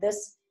again,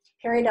 this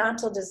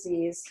periodontal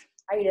disease,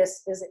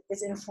 itis,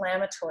 is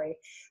inflammatory.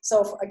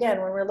 So again,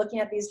 when we're looking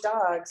at these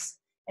dogs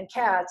and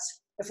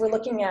cats, if we're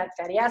looking at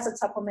fatty acid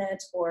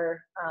supplement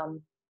or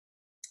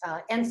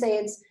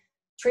NSAIDs,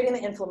 treating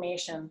the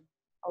inflammation,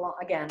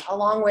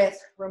 along with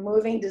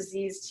removing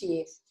diseased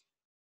teeth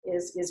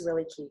is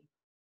really key.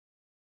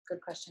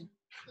 Good question.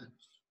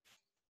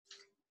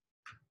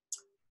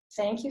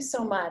 Thank you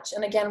so much.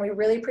 And again, we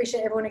really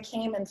appreciate everyone who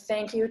came, and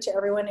thank you to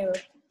everyone who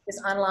is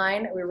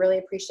online. We really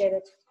appreciate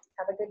it.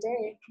 Have a good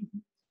day.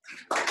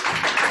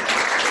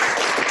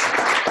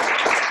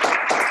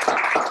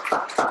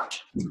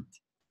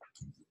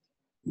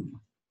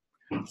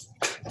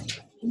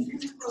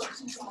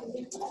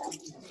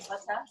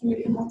 What's that?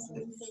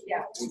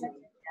 Yeah.